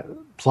it's not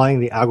applying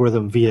the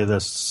algorithm via the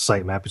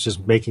sitemap. It's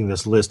just making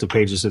this list of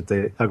pages that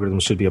the algorithm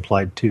should be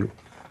applied to.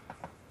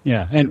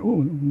 Yeah,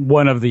 and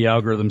one of the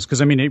algorithms,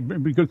 because, I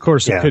mean, of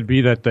course, it could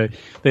be that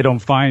they don't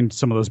find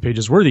some of those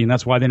pages worthy, and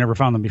that's why they never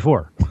found them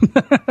before.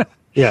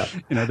 Yeah.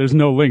 You know, there's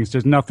no links.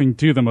 There's nothing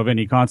to them of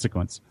any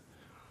consequence.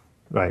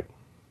 Right.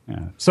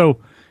 Yeah. So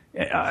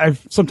I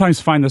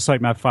sometimes find the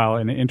sitemap file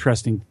an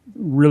interesting,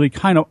 really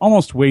kind of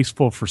almost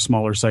wasteful for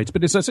smaller sites,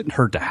 but it doesn't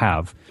hurt to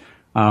have.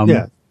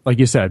 Like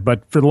you said,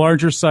 but for the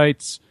larger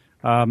sites,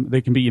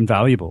 they can be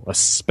invaluable,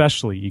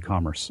 especially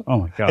e-commerce. Oh,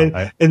 my God.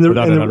 I don't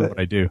know what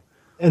I do.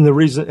 And the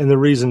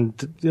reason,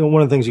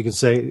 one of the things you can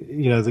say,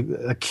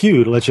 a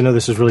queue to let you know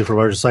this is really for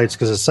larger sites,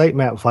 because a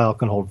sitemap file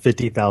can hold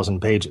 50,000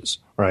 pages,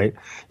 right?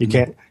 You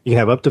can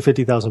have up to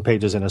 50,000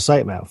 pages in a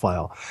sitemap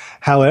file.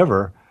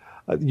 However,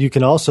 you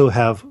can also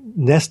have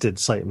nested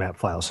sitemap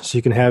files. So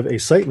you can have a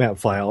sitemap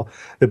file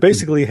that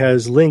basically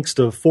has links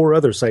to 4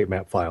 other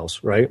sitemap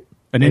files, right?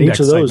 An index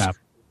sitemap.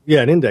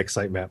 Yeah, an index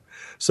sitemap.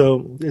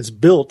 So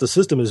the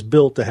system is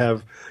built to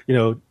have,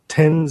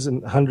 tens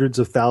and hundreds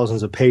of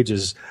thousands of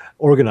pages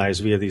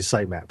organized via these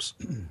sitemaps.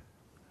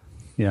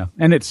 Yeah,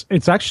 and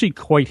it's actually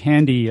quite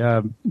handy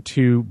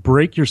to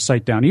break your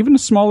site down. Even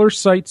smaller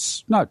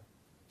sites, not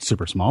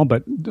super small,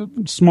 but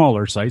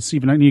smaller sites,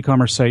 even an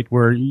e-commerce site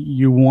where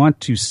you want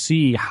to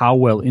see how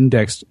well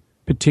indexed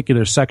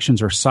particular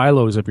sections or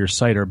silos of your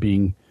site are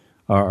being,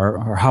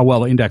 or how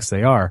well indexed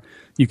they are,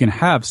 you can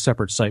have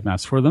separate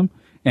sitemaps for them.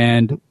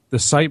 And the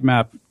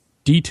sitemap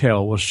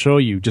detail will show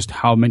you just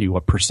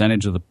what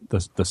percentage of the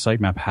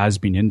sitemap has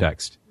been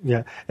indexed.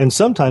 Yeah, and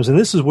sometimes, and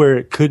this is where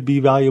it could be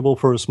valuable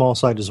for a small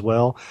site as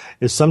well,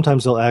 is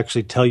sometimes they'll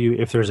actually tell you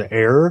if there's an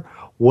error,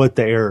 what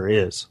the error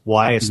is,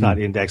 why it's not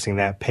indexing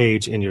that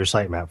page in your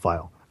sitemap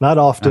file. Not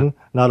often,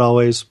 not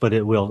always, but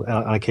it will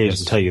on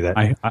occasion tell you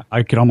that.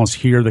 I could almost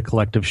hear the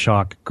collective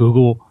shock.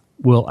 Google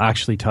will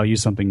actually tell you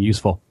something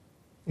useful.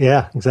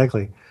 Yeah,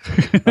 exactly.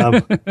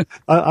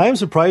 I am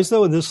surprised,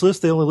 though, in this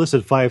list, they only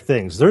listed 5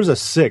 things. There's a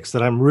 6th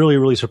that I'm really,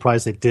 really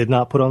surprised they did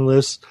not put on the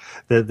list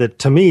that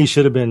to me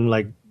should have been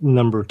like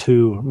number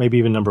 2, maybe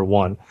even number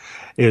 1,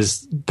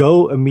 is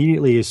go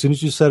immediately, as soon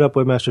as you set up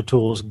Webmaster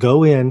Tools,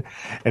 go in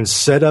and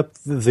set up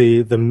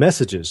the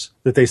messages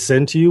that they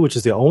send to you, which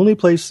is the only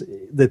place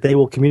that they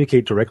will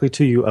communicate directly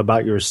to you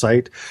about your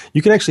site.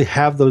 You can actually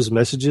have those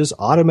messages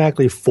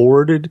automatically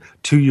forwarded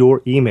to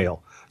your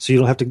email. So you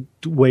don't have to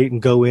wait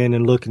and go in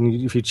and look, and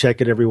if you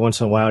check it every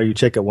once in a while, or you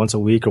check it once a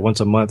week or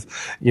once a month,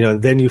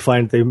 then you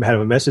find they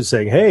have a message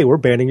saying, "Hey, we're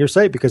banning your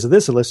site because of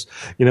this." Unless,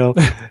 you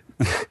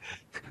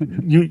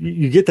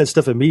get that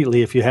stuff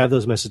immediately if you have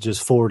those messages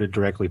forwarded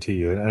directly to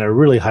you. And I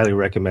really highly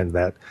recommend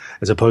that,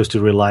 as opposed to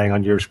relying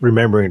on your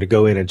remembering to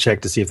go in and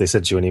check to see if they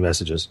sent you any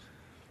messages.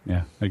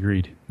 Yeah,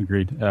 agreed.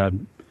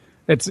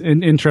 It's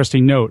an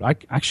interesting note. I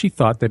actually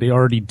thought that they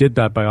already did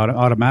that by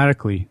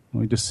automatically.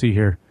 Let me just see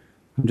here.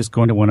 I'm just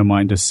going to one of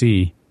mine to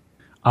see.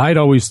 I'd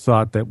always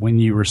thought that when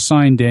you were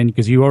signed in,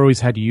 because you always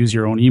had to use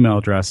your own email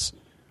address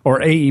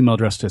or a email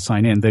address to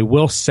sign in, they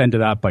will send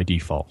it out by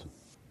default.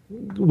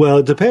 Well,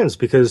 it depends,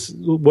 because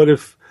what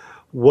if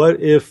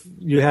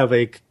you have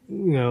if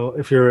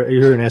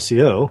you're an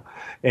SEO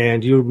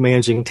and you're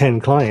managing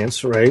 10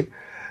 clients, right?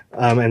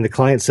 And the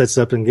client sets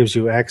up and gives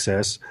you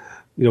access,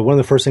 one of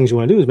the first things you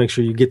want to do is make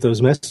sure you get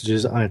those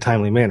messages on a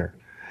timely manner.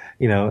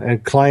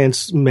 And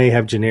clients may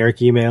have generic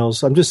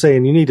emails. I'm just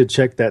saying you need to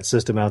check that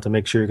system out to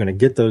make sure you're going to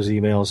get those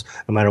emails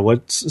no matter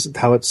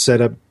how it's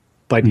set up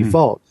by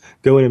default.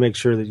 Go in and make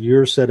sure that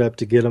you're set up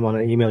to get them on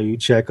an email you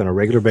check on a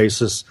regular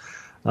basis,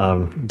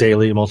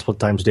 daily, multiple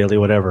times daily,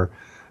 whatever,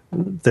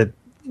 that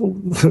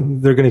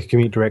they're going to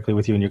communicate directly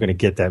with you and you're going to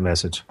get that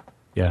message.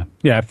 Yeah.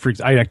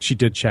 I actually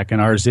did check,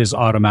 and ours is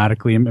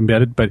automatically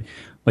embedded. But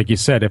like you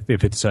said,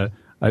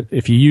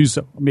 if you use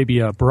maybe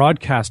a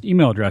broadcast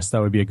email address, that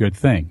would be a good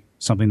thing.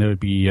 Something that would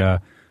be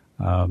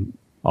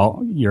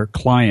your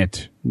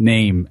client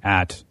name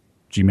at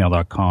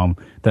gmail.com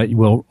that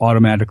will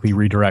automatically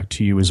redirect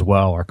to you as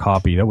well, or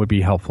copy. That would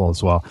be helpful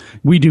as well.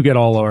 We do get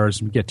all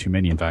ours. We get too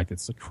many, in fact.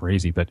 It's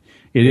crazy, but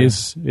it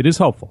is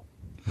helpful.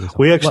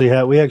 We actually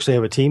have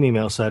a team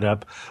email set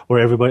up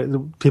where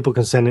people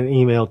can send an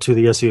email to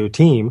the SEO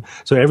team,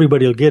 so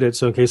everybody will get it.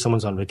 So in case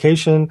someone's on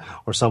vacation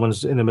or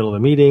someone's in the middle of a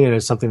meeting and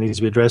it's something that needs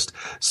to be addressed,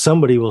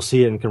 somebody will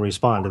see it and can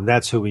respond, and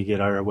that's who we get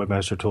our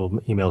Webmaster Tool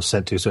emails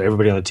sent to. So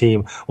everybody on the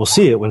team will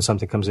see it when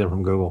something comes in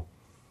from Google.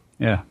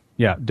 Yeah,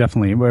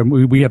 definitely.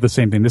 We have the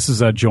same thing. This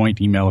is a joint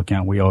email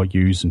account we all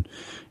use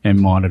and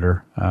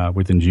monitor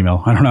within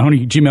Gmail. I don't know how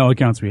many Gmail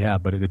accounts we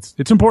have, but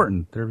it's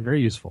important. They're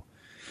very useful.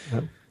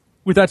 Yep.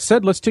 With that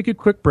said, let's take a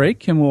quick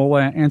break, and we'll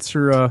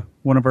answer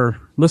one of our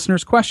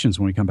listeners' questions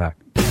when we come back.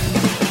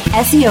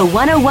 SEO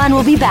 101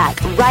 will be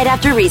back right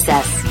after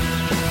recess.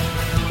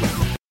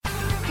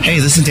 Hey,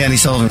 this is Danny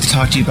Sullivan to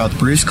talk to you about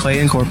Bruce Clay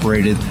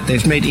Incorporated.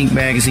 They've made Inc.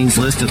 magazine's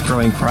list of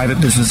growing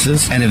private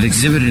businesses and have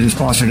exhibited and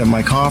sponsored at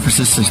my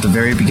conferences since the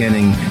very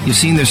beginning. You've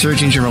seen their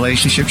search engine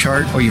relationship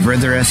chart, or you've read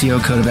their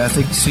SEO code of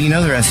ethics, so you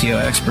know they're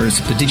SEO experts.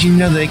 But did you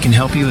know they can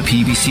help you with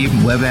PPC,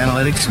 web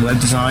analytics,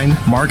 web design,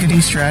 marketing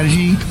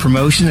strategy,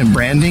 promotion, and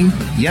branding?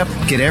 Yep,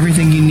 get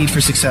everything you need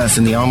for success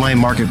in the online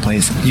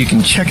marketplace. You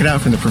can check it out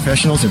from the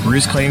professionals at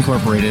Bruce Clay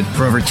Incorporated.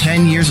 For over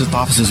 10 years with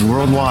offices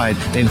worldwide,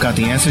 they've got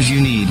the answers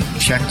you need.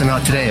 Check them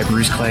out today at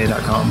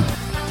bruceclay.com.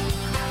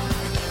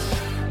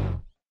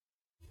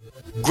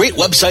 Great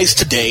websites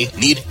today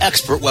need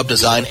expert web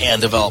design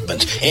and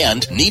development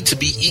and need to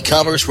be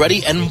e-commerce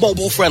ready and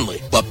mobile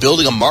friendly. But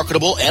building a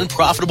marketable and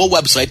profitable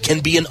website can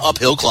be an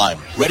uphill climb.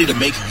 Ready to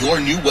make your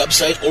new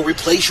website or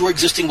replace your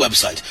existing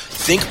website?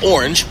 Think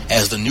Orange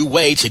as the new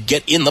way to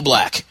get in the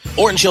black.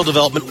 Orange Hill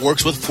Development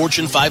works with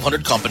Fortune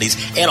 500 companies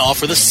and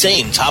offer the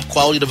same top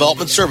quality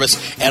development service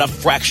at a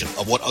fraction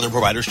of what other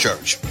providers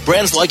charge.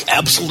 Brands like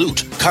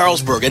Absolute,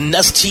 Carlsberg, and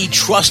Nestea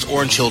trust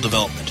Orange Hill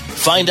Development.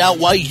 Find out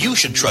why you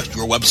should trust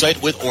your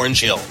website with Orange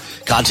Hill.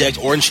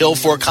 Contact Orange Hill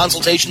for a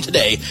consultation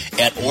today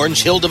at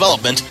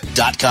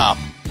orangehilldevelopment.com.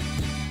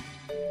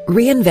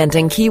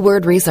 Reinventing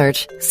keyword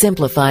research,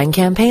 simplifying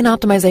campaign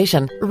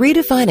optimization,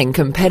 redefining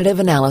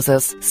competitive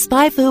analysis.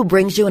 SpyFu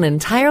brings you an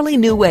entirely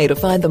new way to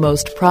find the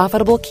most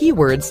profitable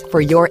keywords for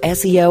your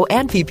SEO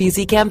and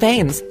PPC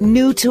campaigns.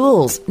 New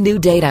tools, new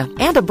data,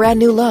 and a brand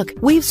new look.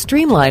 We've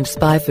streamlined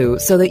SpyFu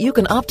so that you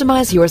can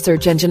optimize your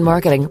search engine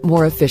marketing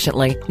more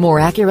efficiently, more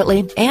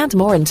accurately, and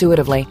more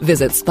intuitively.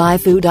 Visit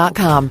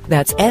spyfu.com.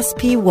 That's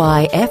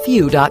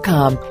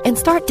SPYFU.com and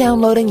start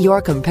downloading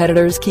your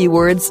competitors'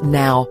 keywords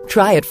now.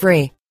 Try it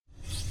free.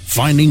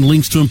 Finding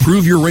links to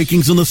improve your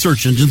rankings in the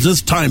search engines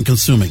is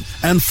time-consuming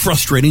and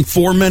frustrating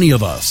for many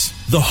of us.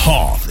 The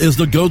Hoth is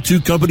the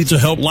go-to company to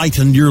help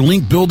lighten your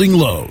link-building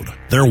load.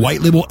 Their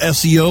white-label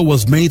SEO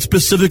was made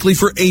specifically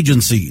for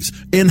agencies,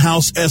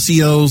 in-house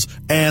SEOs,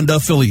 and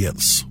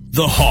affiliates.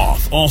 The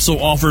Hoth also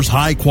offers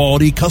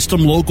high-quality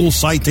custom local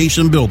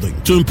citation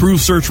building to improve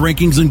search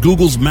rankings in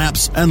Google's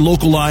maps and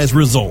localized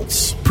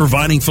results,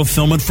 providing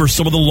fulfillment for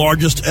some of the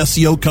largest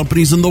SEO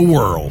companies in the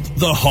world.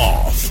 The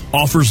Hoth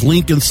offers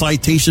link and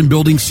citation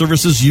building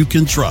services you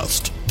can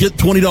trust. Get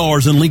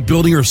 $20 in link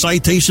building or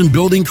citation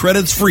building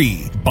credits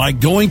free by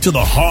going to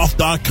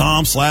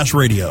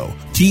thehoth.com/radio.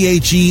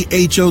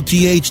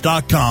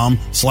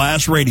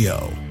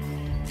 TheHehoth.com/radio.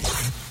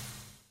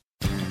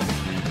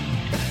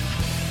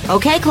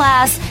 Okay,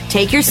 class,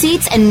 take your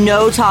seats and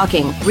no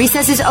talking.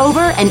 Recess is over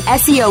and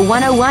SEO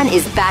 101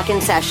 is back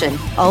in session,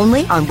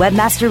 only on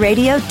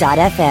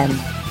webmasterradio.fm.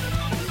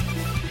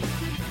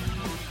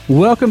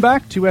 Welcome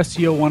back to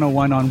SEO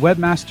 101 on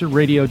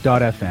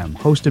webmasterradio.fm,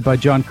 hosted by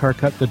John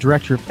Carcutt, the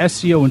Director of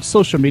SEO and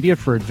Social Media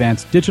for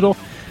Advanced Digital,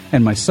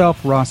 and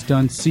myself, Ross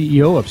Dunn,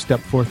 CEO of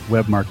Stepforth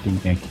Web Marketing,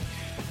 Inc.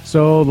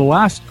 So the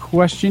last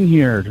question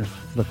here,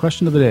 the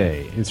question of the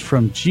day, is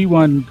from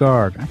G1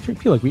 Garg. I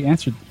feel like we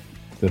answered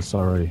this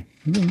already.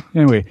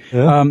 Anyway,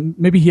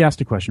 maybe he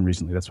asked a question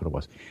recently. That's what it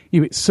was.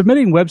 Anyway,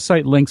 submitting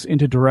website links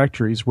into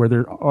directories where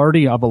there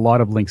already have a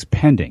lot of links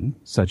pending,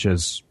 such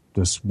as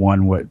this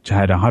one which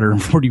had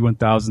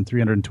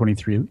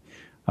 141,323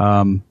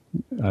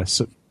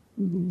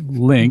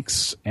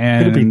 links.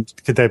 And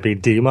could that be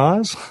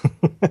DMOZ?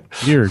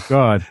 Dear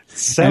God.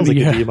 Sounds like a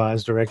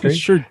DMOZ directory. It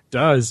sure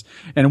does.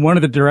 And one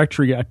of the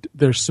directory,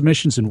 their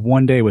submissions in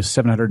one day was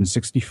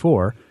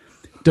 764.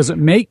 Does it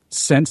make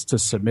sense to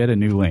submit a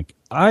new link?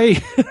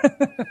 I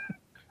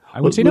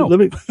would say no.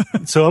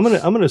 So I'm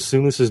gonna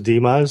assume this is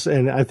DMOZ,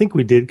 and I think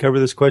we did cover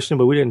this question,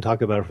 but we didn't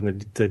talk about it from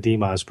the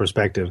DMOZ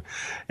perspective.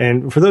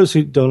 And for those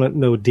who don't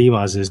know what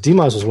DMOZ is,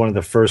 DMOZ was one of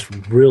the first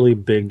really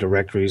big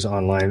directories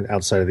online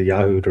outside of the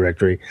Yahoo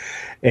directory,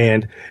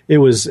 and it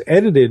was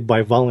edited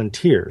by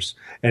volunteers.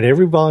 And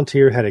every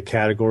volunteer had a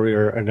category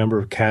or a number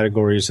of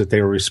categories that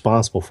they were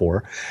responsible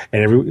for,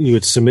 and you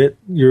would submit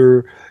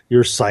your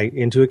site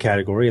into a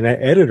category, and that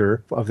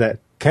editor of that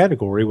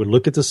category would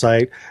look at the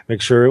site, make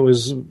sure it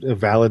was a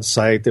valid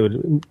site. They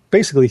would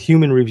basically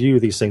human review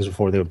these things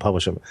before they would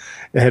publish them.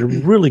 It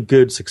had really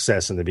good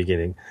success in the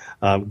beginning.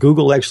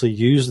 Google actually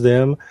used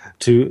them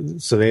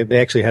so they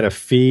actually had a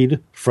feed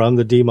from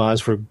the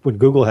DMOZ for when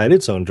Google had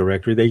its own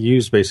directory. They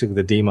used basically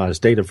the DMOZ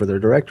data for their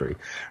directory,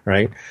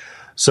 right?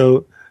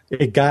 So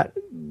it got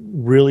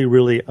really,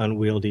 really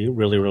unwieldy,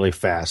 really, really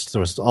fast. There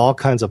was all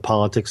kinds of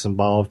politics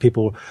involved.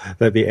 People,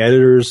 that the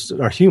editors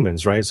are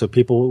humans, right? So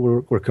people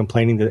were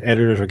complaining that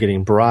editors are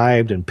getting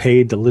bribed and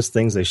paid to list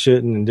things they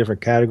shouldn't in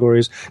different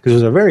categories, because it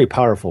was a very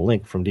powerful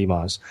link from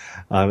DMOZ.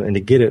 And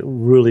to get it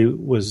really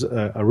was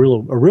a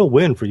real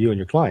win for you and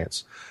your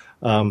clients.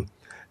 And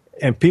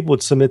people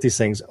would submit these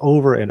things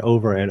over and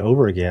over and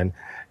over again.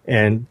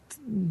 And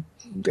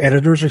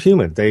editors are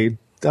human. I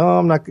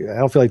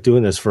don't feel like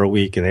doing this for a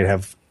week, and they'd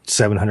have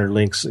 700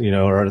 links,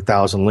 or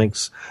 1,000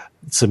 links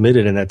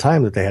submitted in that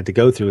time that they had to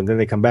go through. And then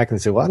they come back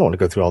and say, well, I don't want to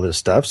go through all this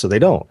stuff. So they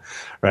don't.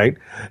 Right.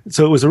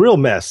 So it was a real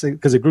mess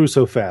because it grew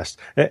so fast.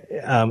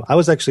 I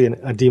was actually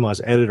a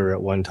DMOZ editor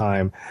at one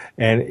time,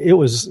 and it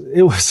was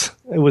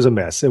a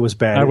mess. It was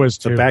bad. I was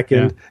too. The back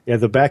end,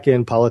 the back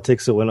end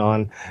politics that went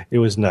on, it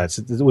was nuts.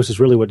 It was just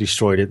really what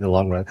destroyed it in the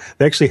long run.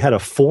 They actually had a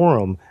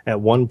forum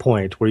at one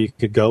point where you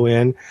could go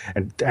in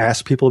and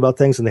ask people about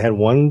things, and they had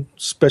one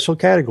special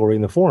category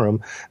in the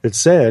forum that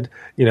said,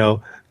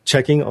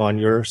 checking on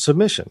your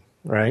submission.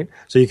 Right?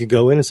 So you could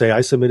go in and say,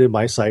 I submitted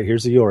my site.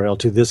 Here's the URL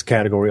to this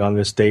category on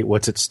this date.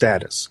 What's its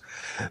status?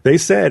 They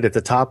said at the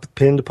top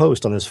pinned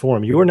post on this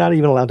forum, you were not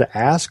even allowed to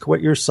ask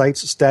what your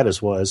site's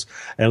status was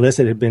unless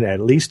it had been at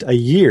least a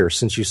year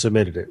since you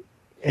submitted it.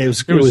 It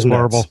was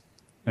horrible.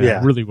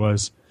 Yeah, it really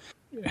was.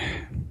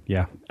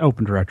 Yeah.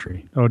 Open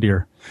Directory. Oh,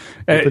 dear.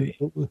 It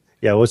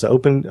was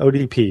Open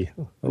ODP.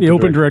 The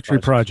Open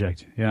Directory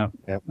Project. Yeah.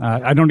 Yep.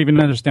 I don't even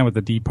understand what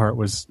the D part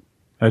was.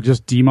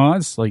 Just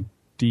DMOZ? Like,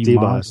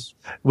 DMOZ,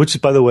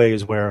 which, by the way,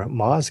 is where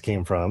Moz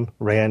came from.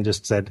 Rand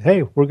just said,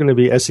 hey, we're going to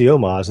be SEO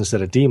Moz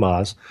instead of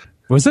DMOZ.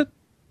 Was it?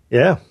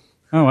 Yeah.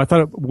 Oh, I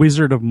thought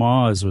Wizard of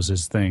Moz was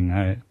his thing.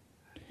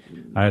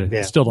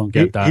 I still don't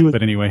get that,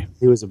 but anyway.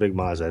 He was a big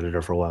Moz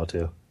editor for a while,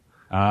 too.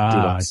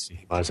 I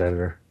see. Moz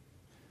editor.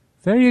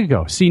 There you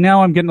go. See,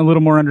 now I'm getting a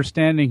little more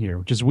understanding here,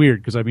 which is weird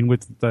because I've been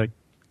with the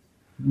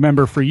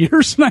member for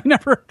years and I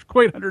never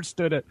quite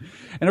understood it.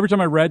 And every time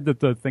I read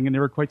the thing, and they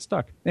were quite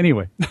stuck.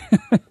 Anyway.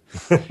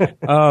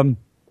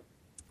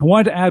 I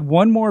wanted to add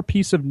one more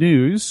piece of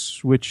news,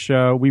 which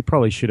we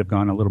probably should have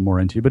gone a little more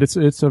into, but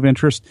it's of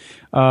interest.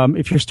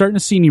 If you're starting to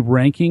see any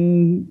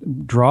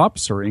ranking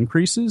drops or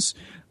increases,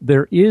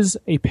 there is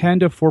a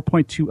Panda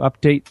 4.2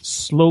 update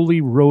slowly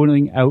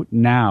rolling out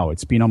now.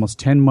 It's been almost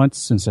 10 months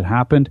since it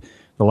happened,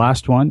 the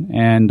last one,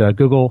 and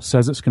Google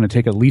says it's going to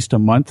take at least a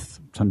month,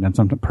 sometimes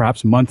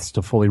perhaps months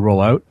to fully roll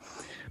out.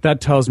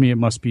 That tells me it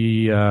must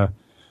be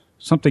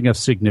something of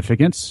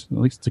significance, at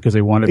least because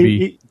they want to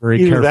be very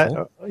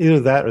careful. Either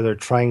that or they're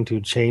trying to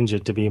change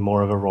it to be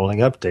more of a rolling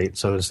update.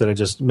 So instead of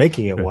just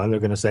making it one, they're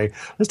going to say,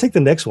 let's take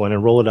the next one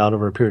and roll it out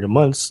over a period of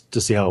months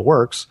to see how it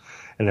works.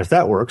 And if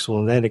that works,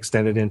 we'll then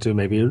extend it into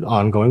maybe an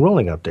ongoing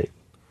rolling update.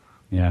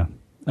 Yeah.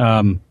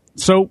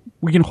 So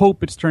we can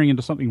hope it's turning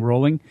into something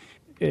rolling.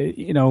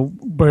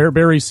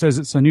 Barry says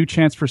it's a new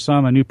chance for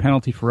some, a new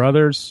penalty for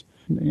others.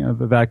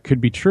 That could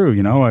be true.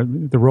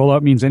 The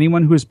rollout means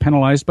anyone who is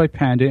penalized by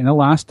Panda in the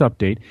last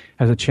update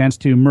has a chance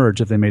to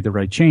emerge if they made the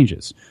right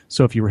changes.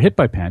 So if you were hit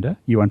by Panda,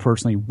 you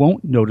unfortunately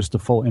won't notice the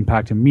full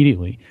impact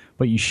immediately,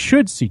 but you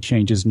should see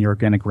changes in your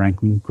organic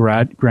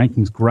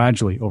rankings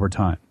gradually over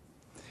time.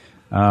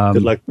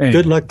 Good luck. Anyway.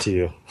 Good luck to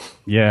you.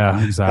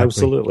 Yeah, exactly.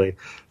 Absolutely.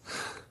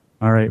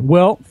 All right.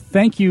 Well,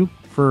 thank you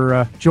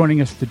for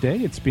joining us today.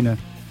 It's been a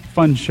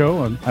fun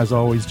show, as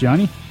always,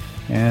 Johnny.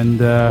 And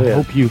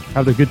hope you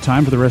have a good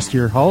time for the rest of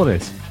your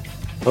holidays.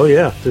 Oh,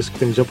 yeah. Just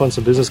can jump on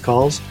some business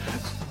calls.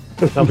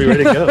 I'll be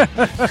ready to go.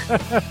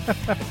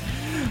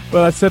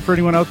 Well, that's it for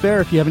anyone out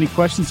there. If you have any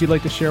questions you'd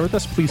like to share with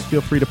us, please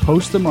feel free to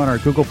post them on our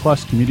Google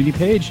Plus community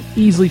page,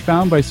 easily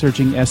found by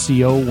searching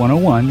SEO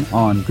 101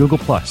 on Google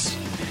Plus.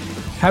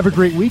 Have a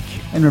great week,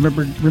 and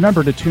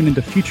remember to tune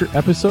into future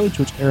episodes,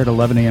 which air at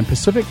 11 a.m.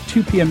 Pacific,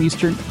 2 p.m.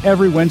 Eastern,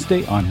 every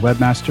Wednesday on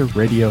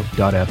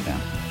webmasterradio.fm.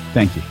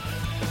 Thank you.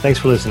 Thanks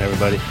for listening,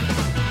 everybody.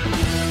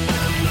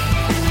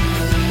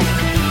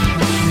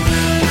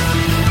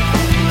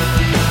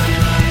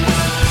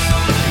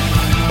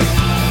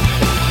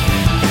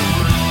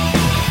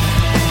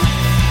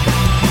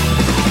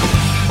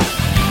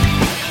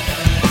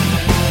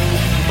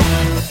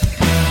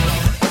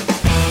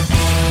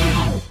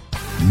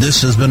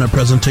 This has been a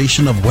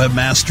presentation of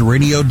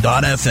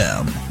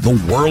WebmasterRadio.fm,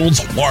 the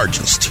world's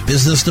largest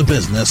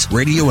business-to-business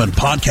radio and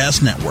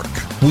podcast network.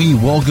 We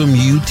welcome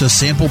you to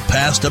sample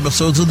past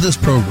episodes of this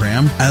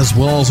program, as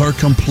well as our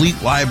complete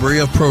library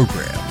of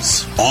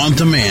programs, on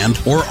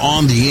demand or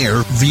on the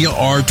air via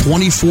our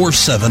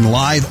 24/7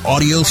 live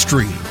audio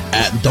stream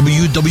at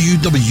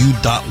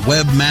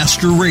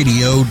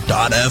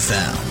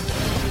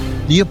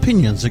www.webmasterradio.fm. The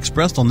opinions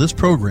expressed on this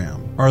program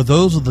are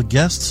those of the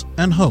guests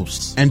and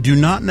hosts and do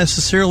not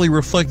necessarily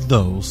reflect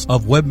those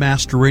of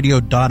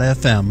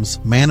WebmasterRadio.fm's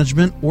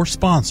management or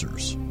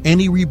sponsors.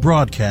 Any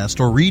rebroadcast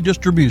or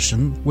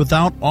redistribution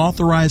without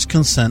authorized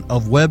consent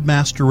of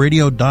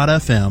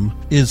WebmasterRadio.fm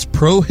is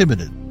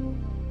prohibited.